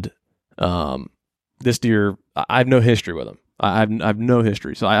 and this deer, I have no history with him. I have no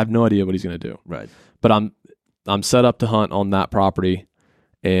history, so I have no idea what he's going to do. Right. But I'm set up to hunt on that property,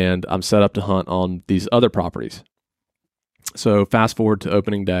 and I'm set up to hunt on these other properties. So fast forward to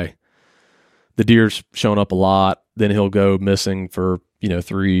opening day. The deer's shown up a lot. then he'll go missing for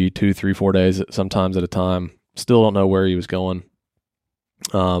 3, 4 days sometimes at a time. Still don't know where he was going.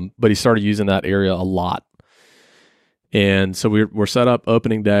 But he started using that area a lot. And so we're set up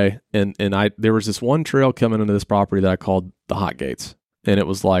opening day, and there was this one trail coming into this property that I called the Hot Gates. And it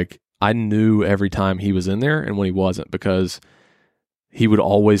was like, I knew every time he was in there and when he wasn't, because he would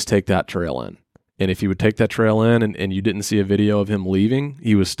always take that trail in. And if he would take that trail in and you didn't see a video of him leaving,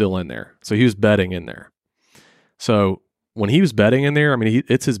 he was still in there. So he was bedding in there. So when he was bedding in there, I mean,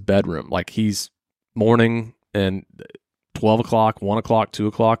 it's his bedroom. Like, he's morning and 12 o'clock, 1 o'clock, 2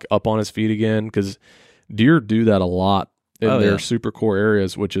 o'clock up on his feet again, because deer do that a lot in their super core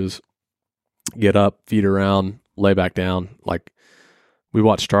areas, which is get up, feed around, lay back down. Like, we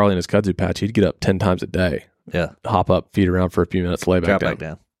watched Charlie in his kudzu patch. He'd get up 10 times a day. Yeah. Hop up, feed around for a few minutes, lay back down. Drop back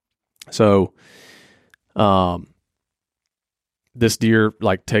down. So, this deer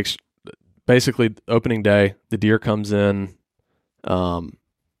takes, basically opening day, the deer comes in,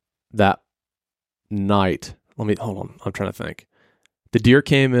 that night. Hold on. I'm trying to think. The deer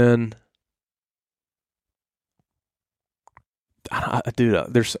came in. I'm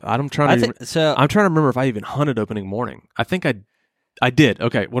trying to remember if I even hunted opening morning. I think I did.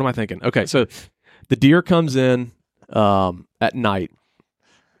 Okay. What am I thinking? Okay. So the deer comes in, at night.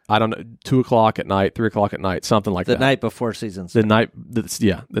 I don't know, 2 o'clock at night, 3 o'clock at night, something like that. The night before season. The night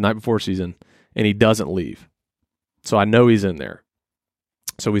before season, and he doesn't leave. So I know he's in there.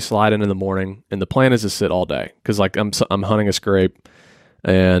 So we slide in the morning, and the plan is to sit all day, because I'm hunting a scrape,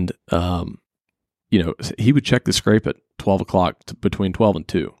 and he would check the scrape at 12 o'clock, between 12 and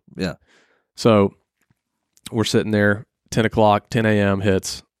 2. Yeah. So we're sitting there, 10 o'clock, 10 a.m.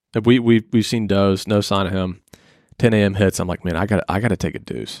 hits. We've seen does, no sign of him. 10 a.m. hits. I'm like, man, I gotta take a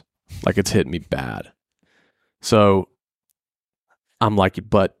deuce. Like, it's hitting me bad. So I'm like,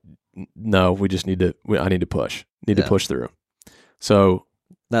 but no, I need to push. To push through. So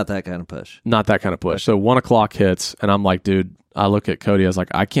not that kind of push. So 1 o'clock hits, and I'm like, dude, I look at Cody. I was like,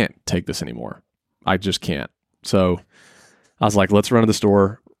 I can't take this anymore. I just can't. So I was like, let's run to the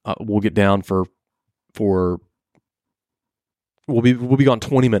store. We'll get down for we'll be gone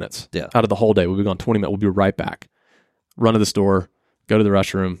 20 minutes out of the whole day. We'll be gone 20 minutes. We'll be right back. Run to the store, go to the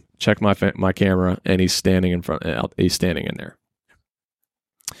restroom, check my camera, and he's standing in front. He's standing in there.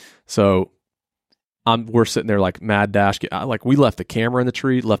 So we're sitting there like mad dash. We left the camera in the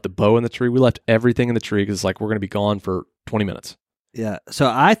tree, left the bow in the tree. We left everything in the tree, because we're going to be gone for 20 minutes. Yeah. So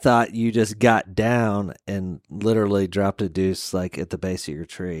I thought you just got down and literally dropped a deuce at the base of your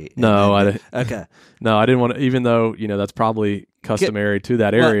tree. No, I didn't. Okay. No, I didn't want to, even though, that's probably customary to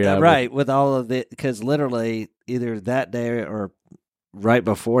that area. Right. With all of it, because literally either that day or right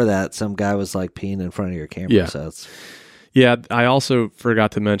before that, some guy was peeing in front of your camera. Yeah. So it's... Yeah. I also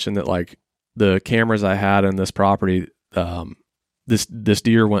forgot to mention that the cameras I had in this property, this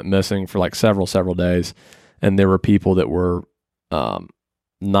deer went missing for several days, and there were people that were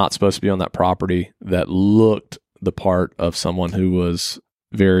not supposed to be on that property that looked the part of someone who was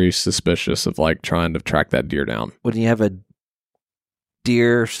very suspicious of trying to track that deer down. When you have a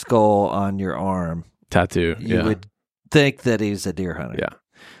deer skull on your arm tattoo, you would think that he's a deer hunter. Yeah.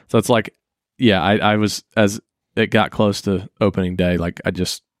 So it's I was, as it got close to opening day, I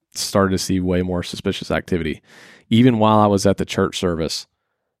just started to see way more suspicious activity. Even while I was at the church service,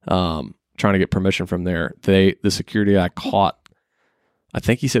 trying to get permission from there, the security guy caught, I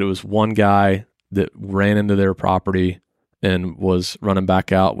think he said it was one guy that ran into their property and was running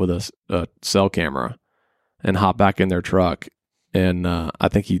back out with a cell camera and hopped back in their truck. And I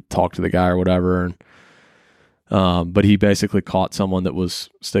think he talked to the guy or whatever. And but he basically caught someone that was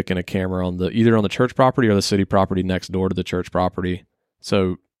sticking a camera on either on the church property or the city property next door to the church property.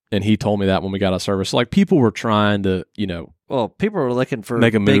 So, and he told me that when we got out of service. So people were trying to, well, people were looking for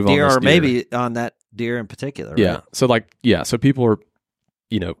make a big move deer, on this or deer. maybe on that deer in particular. Yeah. Right? So so people were,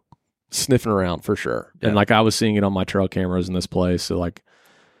 sniffing around for sure. Yeah. And I was seeing it on my trail cameras in this place. So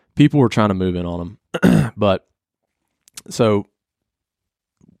people were trying to move in on them. But so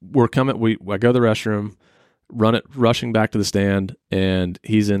we're coming, I go to the restroom, rushing back to the stand, and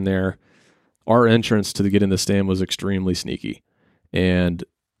he's in there. Our entrance to get in the stand was extremely sneaky, and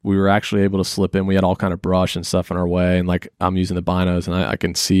we were actually able to slip in. We had all kind of brush and stuff in our way, and I'm using the binos, and I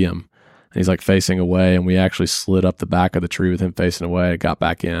can see him, and he's facing away, and we actually slid up the back of the tree with him facing away, got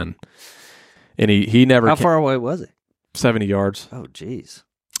back in, and he never. How far away was he? 70 yards. Oh, geez.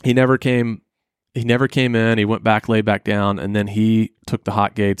 He never came in. He went back, laid back down, and then he took the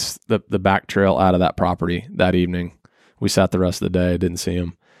Hot Gates, the back trail out of that property that evening. We sat the rest of the day, didn't see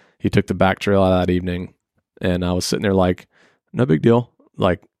him. He took the back trail out of that evening, and I was sitting there no big deal.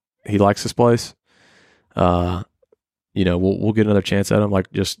 He likes this place. we'll get another chance at him.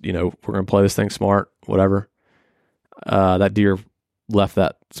 Like, just, we're going to play this thing smart, whatever. That deer left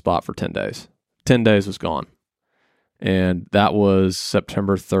that spot for 10 days. 10 days was gone. And that was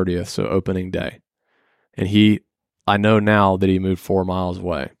September 30th, so opening day. And I know now that he moved 4 miles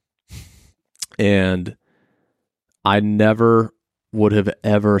away. And I never would have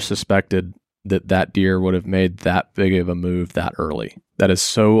ever suspected that deer would have made that big of a move that early. That is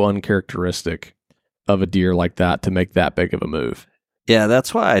so uncharacteristic of a deer like that to make that big of a move. Yeah,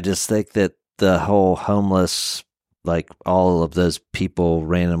 that's why I just think that the whole homeless, like all of those people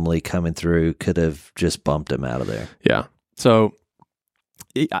randomly coming through, could have just bumped him out of there. Yeah. So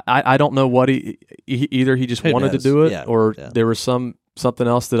I don't know what either he just wanted to do it, or there was something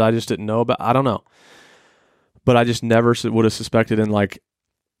else that I just didn't know about. I don't know. But I just never would have suspected in 7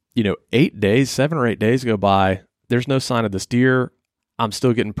 or 8 days go by. There's no sign of this deer. I'm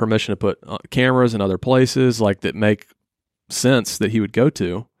still getting permission to put cameras in other places that make sense that he would go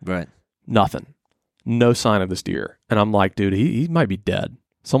to. Right. Nothing. No sign of this deer. And I'm like, dude, he might be dead.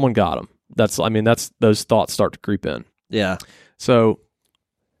 Someone got him. That's those thoughts start to creep in. Yeah. So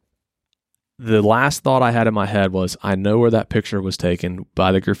the last thought I had in my head was, I know where that picture was taken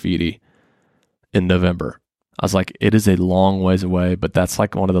by the graffiti in November. I was like, it is a long ways away, but that's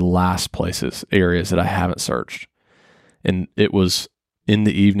one of the last areas that I haven't searched. And it was in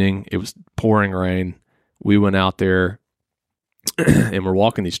the evening. It was pouring rain. We went out there and we're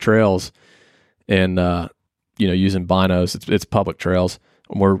walking these trails and, using binos. It's public trails.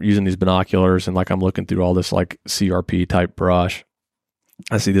 And we're using these binoculars and I'm looking through all this CRP type brush.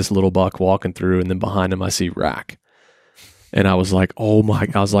 I see this little buck walking through, and then behind him I see rack. And I was like, oh my,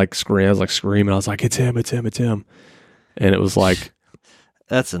 I was screaming. I was like, it's him. And it was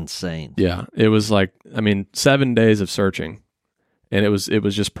that's insane. Yeah. It was 7 days of searching, and it was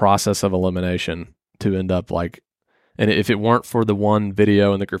just process of elimination to end up and if it weren't for the one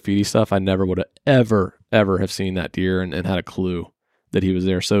video and the graffiti stuff, I never would have ever have seen that deer and had a clue that he was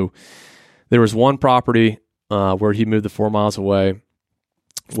there. So there was one property where he moved the 4 miles away,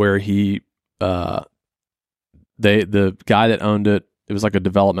 where he, the guy that owned it was a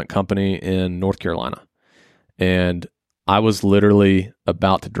development company in North Carolina. And I was literally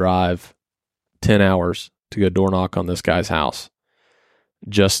about to drive 10 hours to go door knock on this guy's house,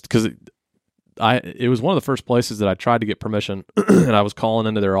 just because it was one of the first places that I tried to get permission, and I was calling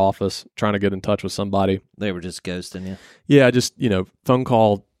into their office trying to get in touch with somebody. They were just ghosting you. Yeah, just phone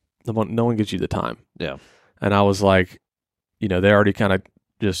call. No one gives you the time. Yeah, and I was like, they already kind of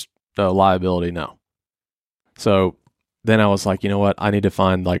just liability. No. So then I was like, you know what? I need to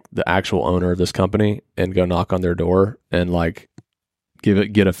find the actual owner of this company and go knock on their door and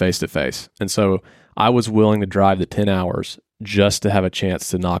get a face to face. And so I was willing to drive the 10 hours just to have a chance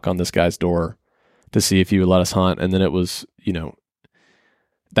to knock on this guy's door to see if he would let us hunt. And then it was,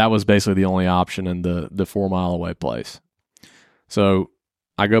 that was basically the only option in the 4 mile away place. So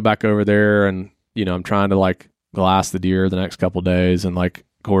I go back over there and, I'm trying to glass the deer the next couple of days. And of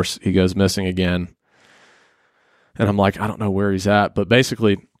course he goes missing again. And I'm like, I don't know where he's at. But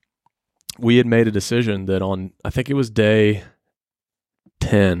basically, we had made a decision that on, I think it was day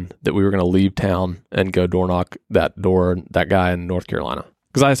 10, that we were going to leave town and go door knock that guy in North Carolina.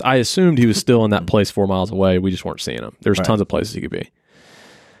 Because I assumed he was still in that place 4 miles away. We just weren't seeing him. There's tons of places he could be.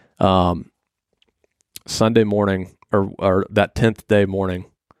 Sunday morning, or that 10th day morning,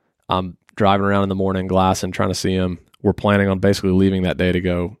 I'm driving around in the morning, glassing, trying to see him. We're planning on basically leaving that day to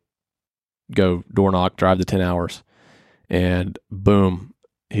go door knock, drive the 10 hours, and boom,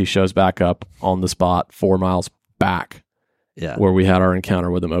 he shows back up on the spot 4 miles back, where we had our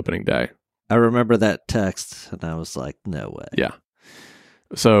encounter with him opening day. I remember that text, and I was like, no way. Yeah.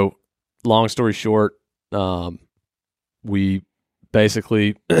 So long story short, we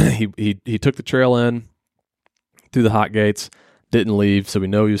basically, he took the trail in through the hot gates, didn't leave, so we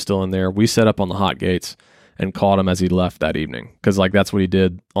know he was still in there. We set up on the hot gates and caught him as he left that evening. Because that's what he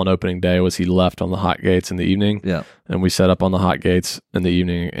did on opening day, was he left on the hot gates in the evening. Yeah. And we set up on the hot gates in the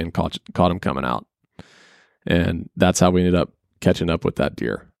evening and caught him coming out. And that's how we ended up catching up with that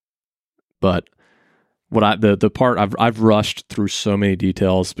deer. But the part I've rushed through so many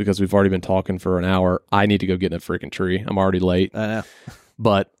details because we've already been talking for an hour. I need to go get in a freaking tree. I'm already late. I know.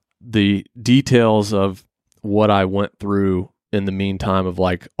 But the details of what I went through in the meantime of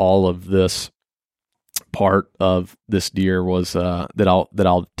all of this part of this deer was that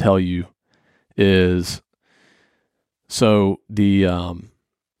I'll tell you is, so the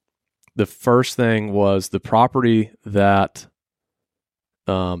first thing was the property that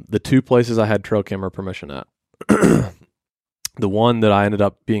the two places I had trail camera permission at. The one that I ended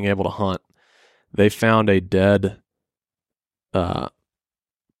up being able to hunt, they found a dead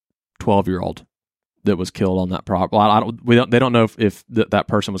 12-year-old that was killed on that property. They don't know if that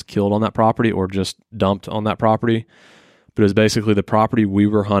person was killed on that property or just dumped on that property, but it was basically the property we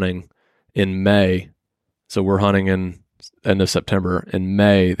were hunting in May. So we're hunting in end of September. In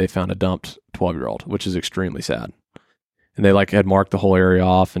May, they found a dumped 12-year-old, which is extremely sad. And they had marked the whole area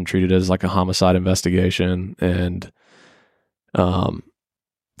off and treated it as like a homicide investigation. And when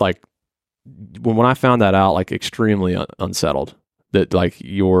I found that out, extremely unsettled that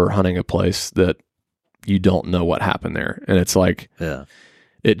you're hunting a place that you don't know what happened there. And it's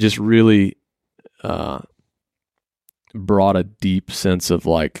it just really brought a deep sense of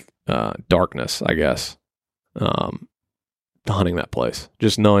darkness, I guess, hunting that place,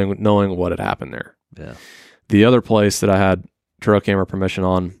 just knowing what had happened there. Yeah. The other place that I had trail camera permission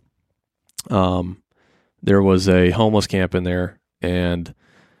on, there was a homeless camp in there, and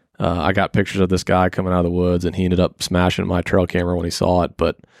I got pictures of this guy coming out of the woods, and he ended up smashing my trail camera when he saw it.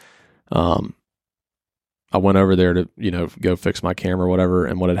 But I went over there to, go fix my camera or whatever.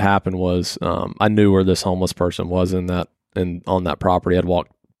 And what had happened was, I knew where this homeless person was on that property. I'd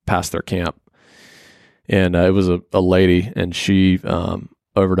walked past their camp, and it was a lady, and she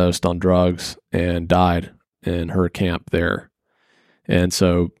overdosed on drugs and died in her camp there. And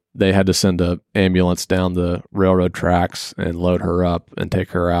so they had to send an ambulance down the railroad tracks and load her up and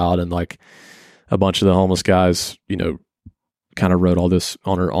take her out. And a bunch of the homeless guys, kind of wrote all this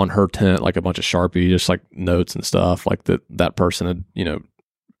on her tent, a bunch of Sharpie, just notes and stuff, that person had,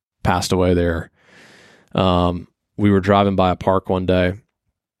 passed away there. We were driving by a park one day,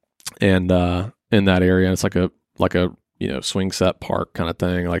 and in that area, and it's like a swing set park kind of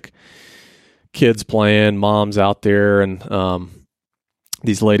thing, kids playing, moms out there, and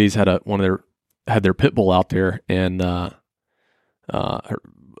these ladies had their pit bull out there, and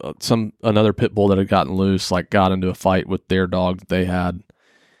another pit bull that had gotten loose got into a fight with their dog that they had.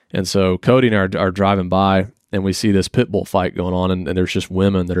 And so Cody and I are driving by, and we see this pit bull fight going on, and there's just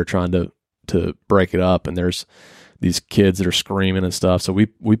women that are trying to break it up, and there's these kids that are screaming and stuff. So we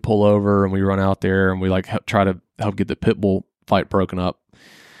pull over and we run out there, and we try to help get the pit bull fight broken up.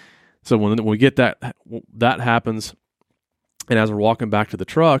 So when we get that happens, and as we're walking back to the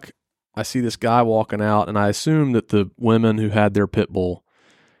truck, I see this guy walking out, and I assume that the women who had their pit bull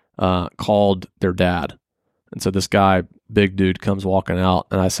called their dad. And so this guy, big dude, comes walking out,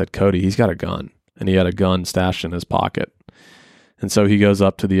 and I said, Cody, he's got a gun. And he had a gun stashed in his pocket. And so he goes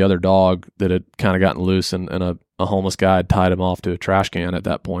up to the other dog that had kind of gotten loose, and a homeless guy had tied him off to a trash can at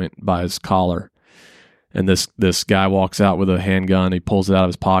that point by his collar. And this guy walks out with a handgun. He pulls it out of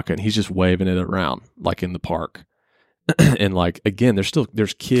his pocket, and he's just waving it around in the park. And again,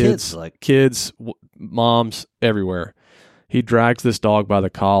 there's kids, moms everywhere. He drags this dog by the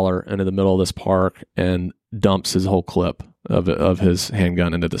collar into the middle of this park and dumps his whole clip of his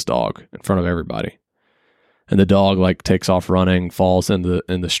handgun into this dog in front of everybody. And the dog takes off running, falls in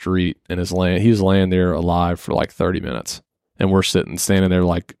the street, and he was laying there alive for 30 minutes. And we're standing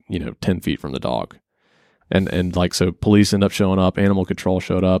there 10 feet from the dog. And so police end up showing up, animal control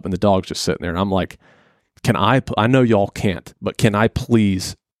showed up, and the dog's just sitting there. And I'm like, I know y'all can't, but can I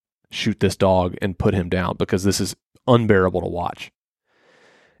please shoot this dog and put him down? Because this is unbearable to watch.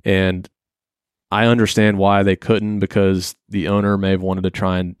 And I understand why they couldn't, because the owner may have wanted to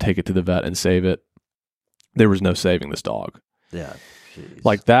try and take it to the vet and save it. There was no saving this dog. Yeah.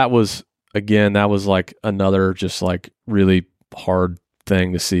 Geez. That was another just really hard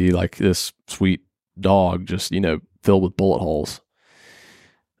thing to see, this sweet dog just, filled with bullet holes.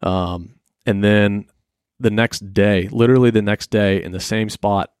 And then literally the next day in the same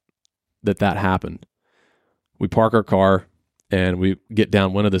spot that happened, we park our car and we get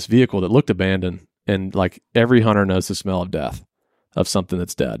downwind of this vehicle that looked abandoned. And every hunter knows the smell of death, of something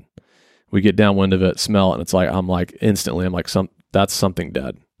that's dead. We get downwind of it, smell it, and it's instantly, that's something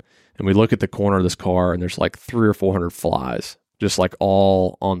dead. And we look at the corner of this car, and there's 300 or 400 flies, just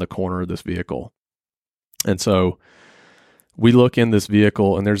all on the corner of this vehicle. And so we look in this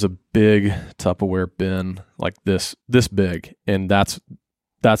vehicle, and there's a big Tupperware bin, this big, and that's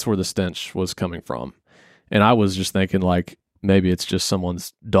where the stench was coming from. And I was just thinking maybe it's just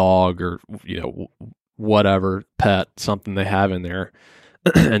someone's dog or, whatever, pet, something they have in there.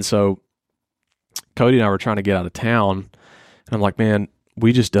 And so Cody and I were trying to get out of town, and I'm like, man,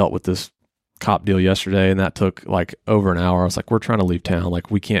 we just dealt with this cop deal yesterday, and that took over an hour. I was like, we're trying to leave town.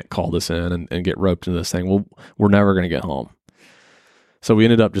 We can't call this in and get roped into this thing. We're never going to get home. So we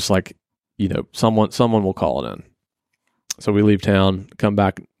ended up just someone will call it in. So we leave town, come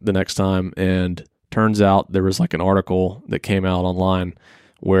back the next time, and turns out there was an article that came out online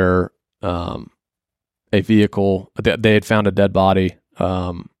where a vehicle. They had found a dead body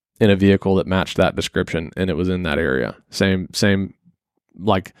in a vehicle that matched that description, and it was in that area. Same.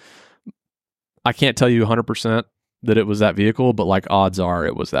 Like, I can't tell you 100% that it was that vehicle, but like odds are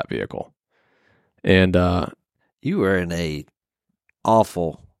it was that vehicle. And you were in a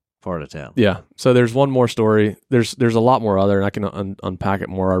awful part of town. Yeah. So there's one more story. There's a lot more other, and I can unpack it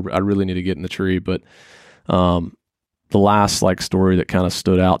more. I really need to get in the tree, but the last like story that kind of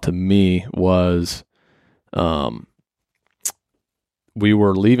stood out to me was we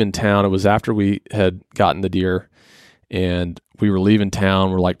were leaving town. It was after we had gotten the deer, and we were leaving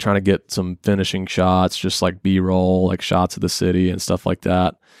town. We're like trying to get some finishing shots, just like B-roll, like shots of the city and stuff like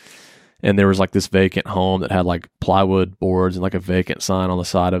that. And there was like this vacant home that had like plywood boards and like a vacant sign on the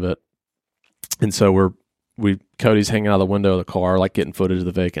side of it. And so Cody's hanging out of the window of the car, like getting footage of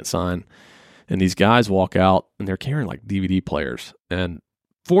the vacant sign. And these guys walk out and they're carrying like DVD players. And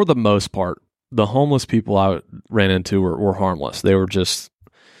for the most part, the homeless people I ran into were harmless. They were just,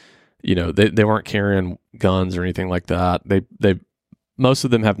 they weren't carrying guns or anything like that. They most of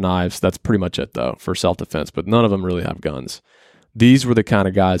them have knives. That's pretty much it though, for self-defense, but none of them really have guns. These were the kind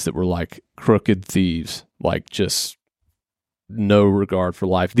of guys that were like crooked thieves, like just no regard for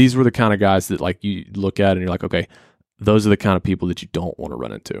life. These were the kind of guys that like you look at and you're like, okay, those are the kind of people that you don't want to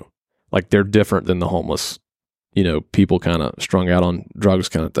run into. Like they're different than the homeless, people kind of strung out on drugs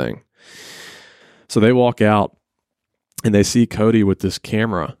kind of thing. So they walk out and they see Cody with this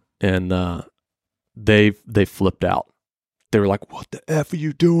camera, and they flipped out. They were like, "What the F are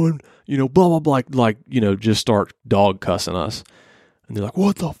you doing?" Blah, blah, blah, just start dog cussing us. And they're like,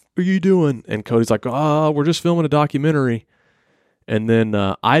 "What the F are you doing?" And Cody's like, "We're just filming a documentary." And then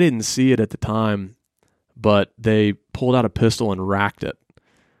I didn't see it at the time, but they pulled out a pistol and racked it.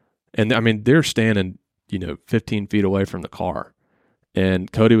 And I mean, they're standing, 15 feet away from the car.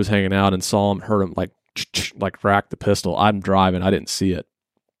 And Cody was hanging out and saw him, heard him like rack the pistol. I'm driving. I didn't see it.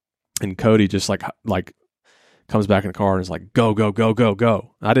 And Cody just like comes back in the car and is like, go, go, go, go,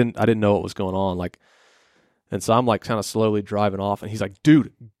 go. I didn't know what was going on. And so I'm like kind of slowly driving off, and he's like,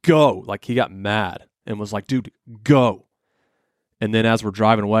 dude, go. Like he got mad and was like, dude, go. And then as we're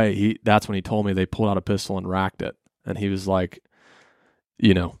driving away, that's when he told me they pulled out a pistol and racked it. And he was like,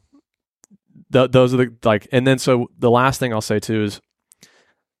 those are the, and then so the last thing I'll say too is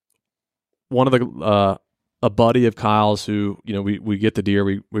one of the, a buddy of Kyle's who, we get the deer,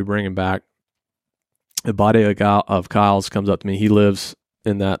 we bring him back. A buddy of Kyle's comes up to me. He lives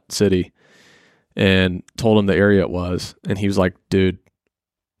in that city, and told him the area it was. And he was like, dude,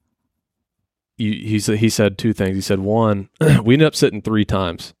 he said two things. He said, one, we ended up sitting 3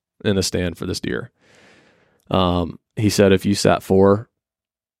 times in a stand for this deer. He said, if you sat 4,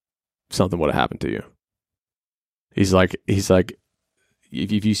 something would have happened to you. He's like,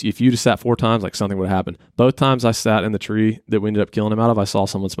 if you just sat 4 times, like something would have happened. Both times I sat in the tree that we ended up killing him out of, I saw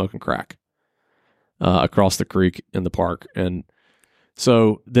someone smoking crack across the creek in the park. And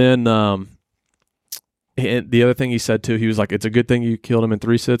so then the other thing he said too, he was like, it's a good thing you killed him in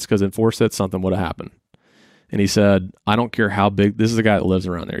 3 sits, because in 4 sits something would have happened. And he said, I don't care how big, this is the guy that lives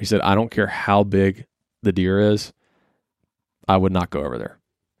around there. He said, I don't care how big the deer is, I would not go over there.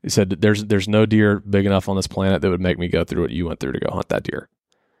 He said, there's no deer big enough on this planet that would make me go through what you went through to go hunt that deer.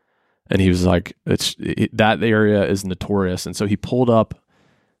 And he was like, that area is notorious. And so he pulled up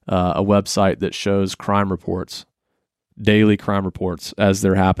a website that shows crime reports, daily crime reports as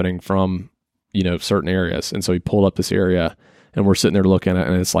they're happening from, certain areas. And so he pulled up this area, and we're sitting there looking at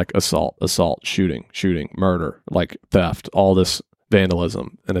it, and it's like assault, shooting, murder, like theft, all this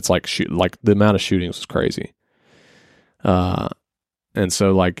vandalism. And it's like, the amount of shootings was crazy. And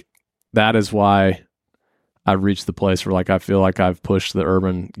so like, that is why I've reached the place where like, I feel like I've pushed the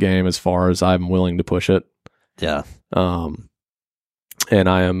urban game as far as I'm willing to push it. Yeah. And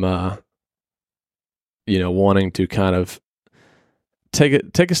I am, wanting to kind of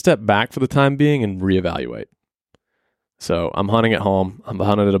take a step back for the time being and reevaluate. So I'm hunting at home. I'm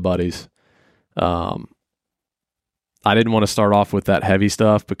hunting at a buddy's. I didn't want to start off with that heavy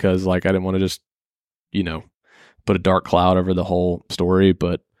stuff because like, I didn't want to just, put a dark cloud over the whole story,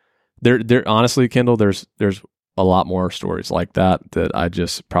 but there honestly, Kendall, there's a lot more stories like that I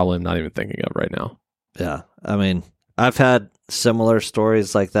just probably am not even thinking of right now. Yeah. I mean, I've had similar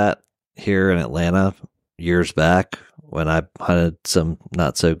stories like that here in Atlanta years back when I hunted some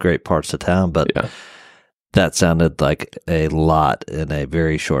not so great parts of town, but yeah, that sounded like a lot in a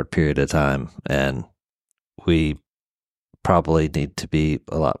very short period of time. And we probably need to be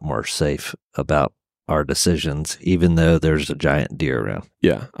a lot more safe about our decisions, even though there's a giant deer around.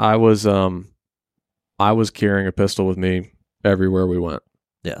 Yeah. I was carrying a pistol with me everywhere we went.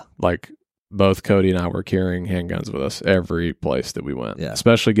 Yeah. Like both Cody and I were carrying handguns with us every place that we went,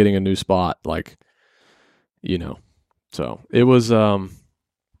 especially getting a new spot. Like, so it was, that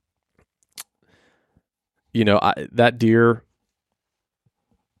deer,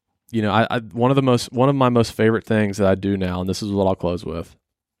 one of my most favorite things that I do now, and this is what I'll close with.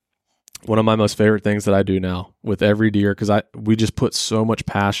 One of my most favorite things that I do now with every deer, because we just put so much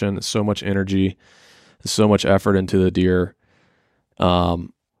passion, so much energy, so much effort into the deer.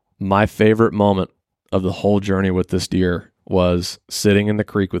 My favorite moment of the whole journey with this deer was sitting in the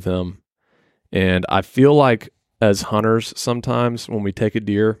creek with him. And I feel like as hunters, sometimes when we take a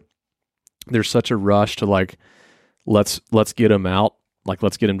deer, there's such a rush to like, let's get him out. Like,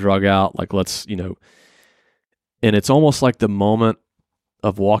 let's get him drug out. Like, and it's almost like the moment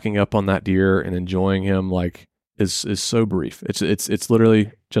of walking up on that deer and enjoying him, like, is so brief. It's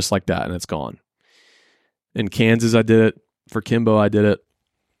literally just like that, and it's gone. In Kansas, I did it. For Kimbo, I did it.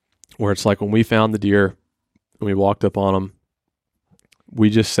 Where it's like when we found the deer and we walked up on him,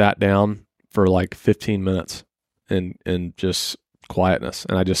 we just sat down for like 15 minutes in just quietness.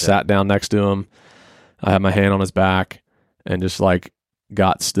 And I just sat down next to him. I had my hand on his back and just like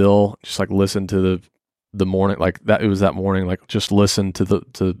got still, just like listened to the morning, like that. It was that morning, like just listen to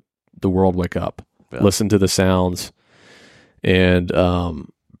the world wake up, listen to the sounds and,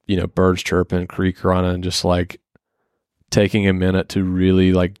 birds chirping, creek running, just like taking a minute to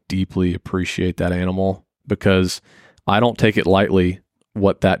really like deeply appreciate that animal, because I don't take it lightly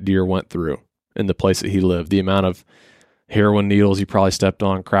what that deer went through in the place that he lived, the amount of heroin needles he probably stepped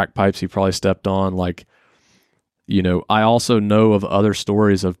on, crack pipes he probably stepped on. Like, I also know of other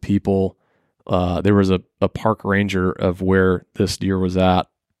stories of people. There was a park ranger of where this deer was at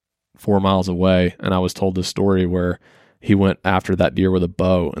 4 miles away. And I was told this story where he went after that deer with a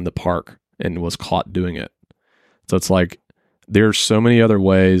bow in the park and was caught doing it. So it's like, there's so many other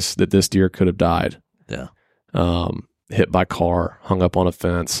ways that this deer could have died. Yeah. Hit by car, hung up on a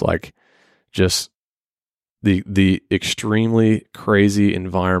fence, like just the extremely crazy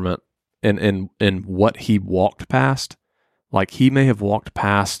environment and what he walked past. Like, he may have walked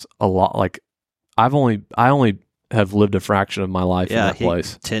past a lot. Like, I only have lived a fraction of my life in that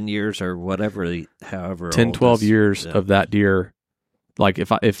place. 10 years or whatever, however 10, 12 years of that deer. Like, if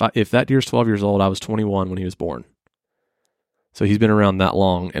that deer's 12 years old, I was 21 when he was born. So he's been around that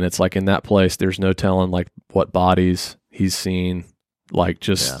long, and it's like in that place, there's no telling like what bodies he's seen, like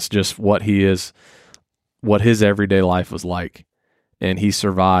just what he is, what his everyday life was like. And he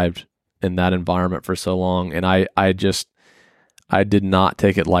survived in that environment for so long. And I did not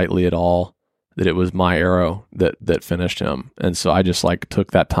take it lightly at all that it was my arrow that finished him. And so I just like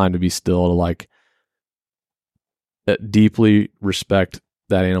took that time to be still, to like deeply respect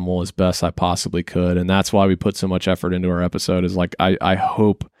that animal as best I possibly could. And that's why we put so much effort into our episode, is like, my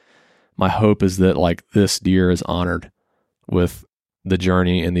hope is that like this deer is honored with the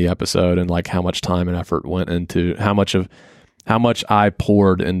journey in the episode, and like how much time and effort went into how much I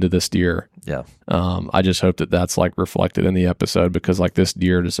poured into this deer. Yeah. I just hope that that's like reflected in the episode, because like this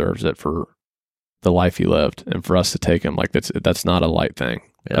deer deserves it for the life he lived, and for us to take him, like that's not a light thing.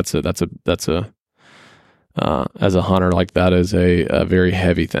 Yeah. That's a as a hunter, like that is a very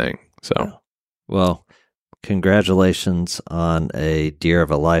heavy thing. So, yeah. Well, congratulations on a deer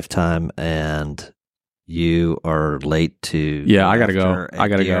of a lifetime, and you are late to. Yeah, I gotta go.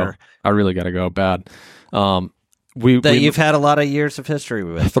 I really gotta go bad. You've had a lot of years of history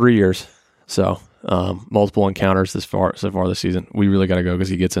with. 3 years. So, multiple encounters so far this season. We really gotta go because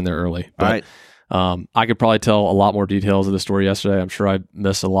he gets in there early. But, all right. I could probably tell a lot more details of the story yesterday. I'm sure I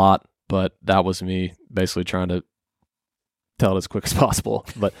missed a lot, but that was me basically trying to tell it as quick as possible.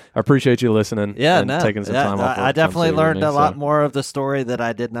 But I appreciate you listening. Yeah, taking some time off. I definitely learned a lot more of the story that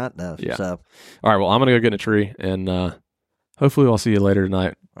I did not know. Yeah. So, all right. Well, I'm gonna go get in a tree, and hopefully I'll see you later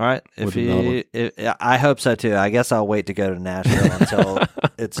tonight. All right. I hope so too. I guess I'll wait to go to Nashville until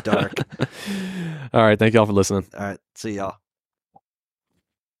it's dark. All right. Thank y'all for listening. All right. See y'all.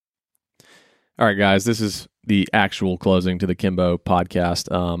 All right, guys. This is the actual closing to the Kimbo podcast.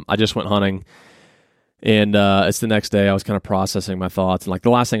 I just went hunting, and it's the next day. I was kind of processing my thoughts, and like the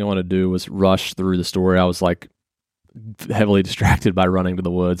last thing I wanted to do was rush through the story. I was like heavily distracted by running to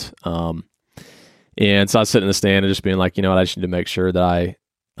the woods. And so I was sitting in the stand and just being like, you know what, I just need to make sure that I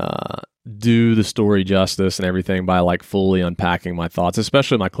do the story justice and everything by like fully unpacking my thoughts,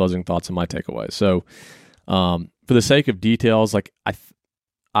 especially my closing thoughts and my takeaways. So for the sake of details, like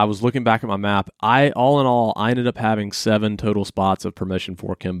I was looking back at my map. All in all, I ended up having 7 total spots of permission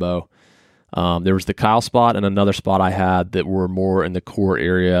for Kimbo. There was the Kyle spot and another spot I had that were more in the core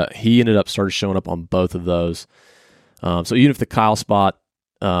area. He ended up started showing up on both of those. So even if the Kyle spot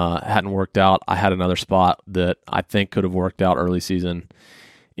hadn't worked out. I had another spot that I think could have worked out early season.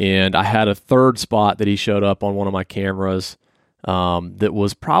 And I had a third spot that he showed up on one of my cameras that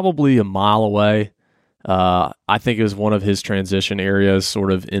was probably a mile away. I think it was one of his transition areas,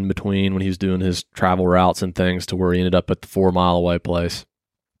 sort of in between when he was doing his travel routes and things, to where he ended up at the 4 mile away place.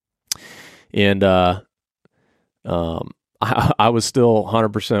 And I was still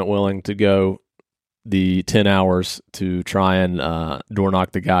 100% willing to go the 10 hours to try and door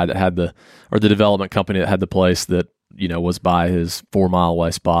knock the guy that had the development company that had the place that, was by his 4 mile away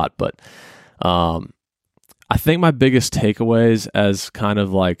spot. But I think my biggest takeaways as kind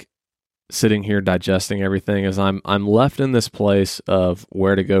of like sitting here digesting everything is I'm left in this place of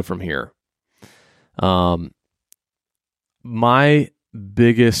where to go from here. My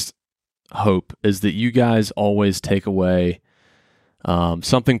biggest hope is that you guys always take away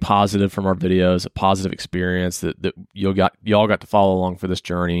something positive from our videos, a positive experience that y'all got to follow along for this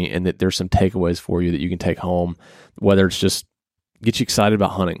journey, and that there's some takeaways for you that you can take home, whether it's just get you excited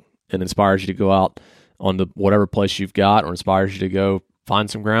about hunting and inspires you to go out on the whatever place you've got, or inspires you to go find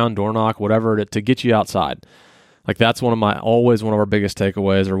some ground, door knock, whatever, to get you outside. Like, that's always one of our biggest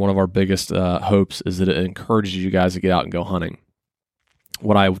takeaways, or one of our biggest hopes, is that it encourages you guys to get out and go hunting.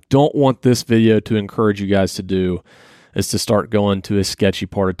 What I don't want this video to encourage you guys to do is to start going to a sketchy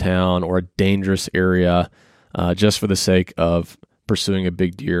part of town or a dangerous area just for the sake of pursuing a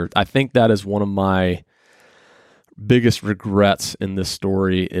big deer. I think that is one of my biggest regrets in this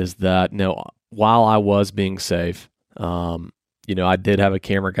story, is that, while I was being safe, I did have a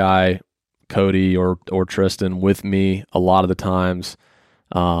camera guy, Cody or Tristan, with me a lot of the times.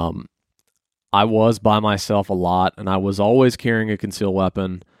 I was by myself a lot, and I was always carrying a concealed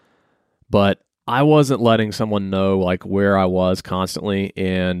weapon, but I wasn't letting someone know like where I was constantly.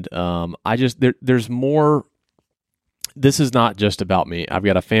 And there's more. This is not just about me. I've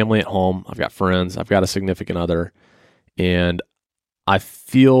got a family at home. I've got friends. I've got a significant other. And I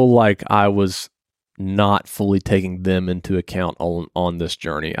feel like I was not fully taking them into account on this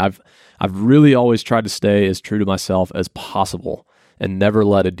journey. I've really always tried to stay as true to myself as possible and never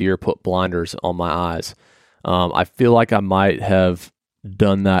let a deer put blinders on my eyes. I feel like I might have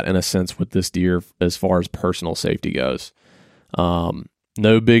done that in a sense with this deer as far as personal safety goes.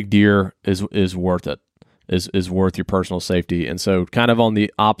 No big deer is worth it, is worth your personal safety. And so, kind of on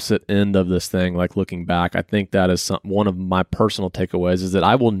the opposite end of this thing, like looking back, I think that is one of my personal takeaways, is that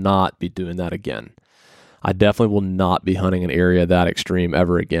I will not be doing that again. I definitely will not be hunting an area that extreme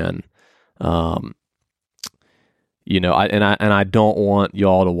ever again. I don't want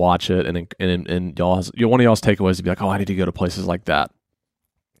y'all to watch it and one of y'all's takeaways to be like, oh, I need to go to places like that.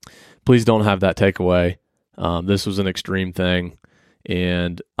 Please don't have that takeaway. This was an extreme thing.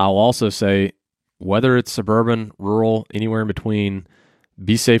 And I'll also say, whether it's suburban, rural, anywhere in between,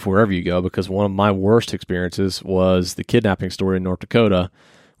 be safe wherever you go, because one of my worst experiences was the kidnapping story in North Dakota,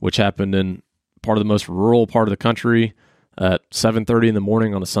 which happened in part of the most rural part of the country at 7:30 in the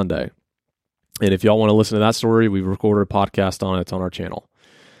morning on a Sunday. And if y'all want to listen to that story, we've recorded a podcast on it. It's on our channel.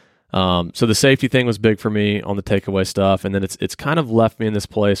 So the safety thing was big for me on the takeaway stuff. And then it's kind of left me in this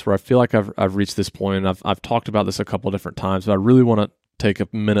place where I feel like I've reached this point, and I've talked about this a couple of different times, but I really want to take a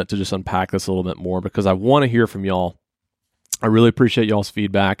minute to just unpack this a little bit more, because I want to hear from y'all. I really appreciate y'all's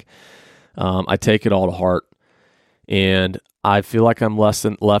feedback. I take it all to heart, and I feel like I'm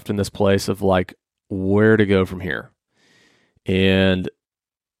left in this place of like, where to go from here. And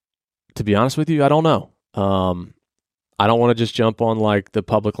to be honest with you, I don't know. I don't want to just jump on like the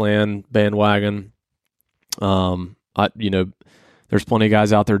public land bandwagon. There's plenty of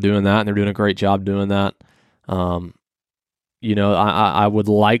guys out there doing that, and they're doing a great job doing that. I would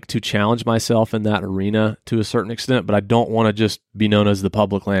like to challenge myself in that arena to a certain extent, but I don't want to just be known as the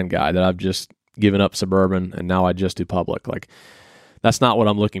public land guy, that I've just given up suburban and now I just do public. Like, that's not what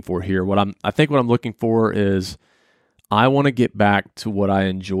I'm looking for here. I think what I'm looking for is, I want to get back to what I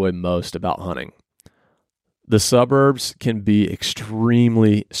enjoy most about hunting. The suburbs can be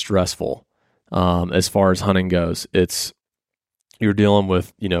extremely stressful as far as hunting goes. You're dealing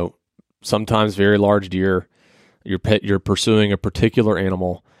with, sometimes very large deer. You're pursuing a particular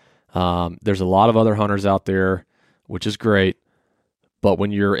animal. There's a lot of other hunters out there, which is great. But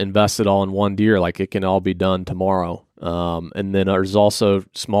when you're invested all in one deer, like, it can all be done tomorrow. And then there's also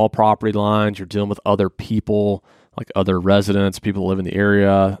small property lines. You're dealing with other people, like other residents, people who live in the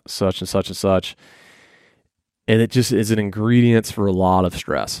area, such and such and such. And it just is an ingredient for a lot of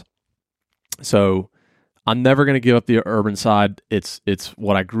stress. So I'm never going to give up the urban side. It's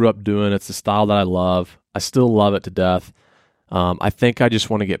what I grew up doing. It's the style that I love. I still love it to death. I think I just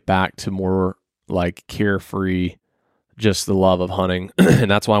want to get back to more like carefree, just the love of hunting. And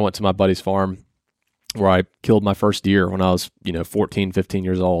that's why I went to my buddy's farm where I killed my first deer when I was, 14, 15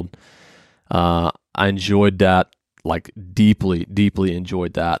 years old. I enjoyed that, like deeply, deeply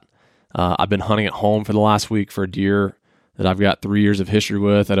enjoyed that. I've been hunting at home for the last week for a deer that I've got 3 years of history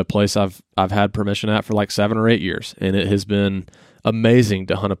with at a place I've had permission at for like 7 or 8 years. And it has been amazing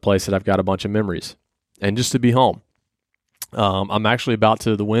to hunt a place that I've got a bunch of memories and just to be home. I'm actually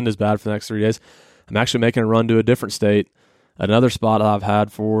the wind is bad for the next 3 days. I'm actually making a run to a different state, another spot I've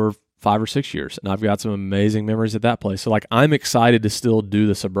had for 5 or 6 years. And I've got some amazing memories at that place. So like, I'm excited to still do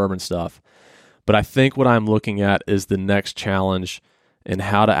the suburban stuff, but I think what I'm looking at is the next challenge and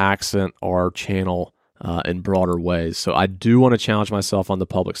how to accent our channel in broader ways. So I do want to challenge myself on the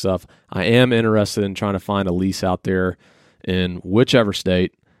public stuff. I am interested in trying to find a lease out there in whichever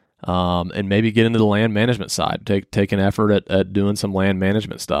state, and maybe get into the land management side, take an effort at doing some land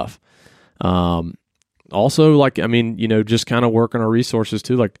management stuff. Also, just kind of work on our resources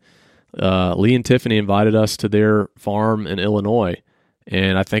too. Like Lee and Tiffany invited us to their farm in Illinois,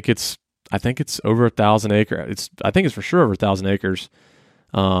 and I think it's over 1,000 acres. I think it's for sure over 1,000 acres.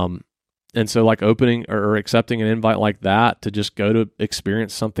 And so like opening or accepting an invite like that to just go to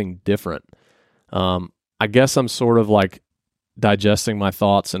experience something different. I guess I'm sort of like digesting my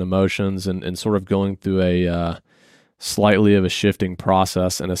thoughts and emotions and sort of going through a slightly of a shifting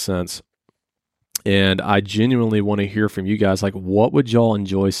process in a sense. And I genuinely want to hear from you guys. Like, what would y'all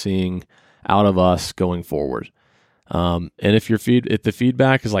enjoy seeing out of us going forward? And if the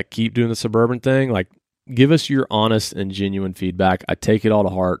feedback is like, keep doing the suburban thing, like give us your honest and genuine feedback. I take it all to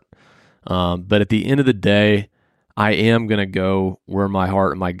heart. But at the end of the day, I am going to go where my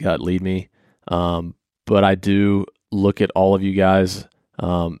heart and my gut lead me. But I do look at all of you guys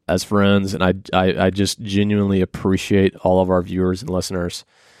as friends, and I just genuinely appreciate all of our viewers and listeners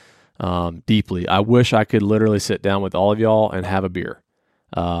deeply. I wish I could literally sit down with all of y'all and have a beer.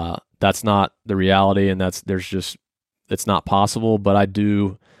 That's not the reality, and it's not possible, but I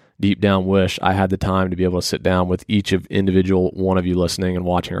do deep down wish I had the time to be able to sit down with each of individual one of you listening and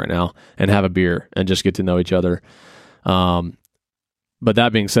watching right now and have a beer and just get to know each other. But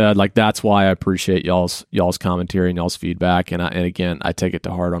that being said, like, that's why I appreciate y'all's commentary and y'all's feedback. And again, I take it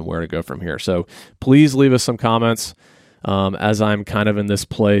to heart on where to go from here. So please leave us some comments as I'm kind of in this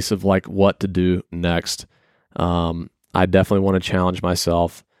place of like what to do next. I definitely want to challenge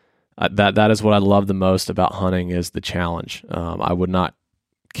myself. That is what I love the most about hunting, is the challenge. I would not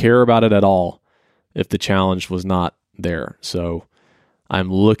care about it at all if the challenge was not there. So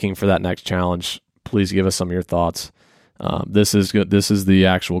I'm looking for that next challenge. Please give us some of your thoughts. This is good. This is the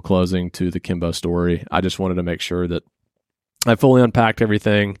actual closing to the Kimbo story. I just wanted to make sure that I fully unpacked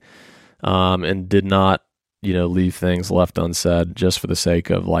everything, and did not, leave things left unsaid just for the sake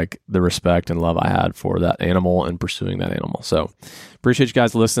of like the respect and love I had for that animal and pursuing that animal. So appreciate you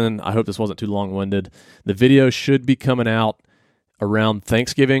guys listening. I hope this wasn't too long-winded. The video should be coming out around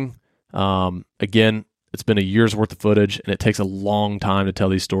Thanksgiving. Again, it's been a year's worth of footage, and it takes a long time to tell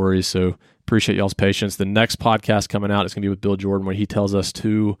these stories. So appreciate y'all's patience. The next podcast coming out is going to be with Bill Jordan, where he tells us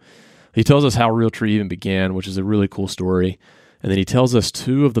how Realtree even began, which is a really cool story. And then he tells us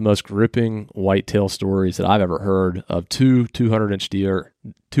 2 of the most gripping whitetail stories that I've ever heard of 2 200-inch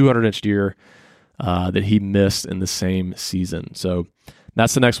deer that he missed in the same season. So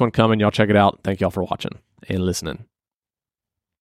that's the next one coming. Y'all check it out. Thank y'all for watching and listening.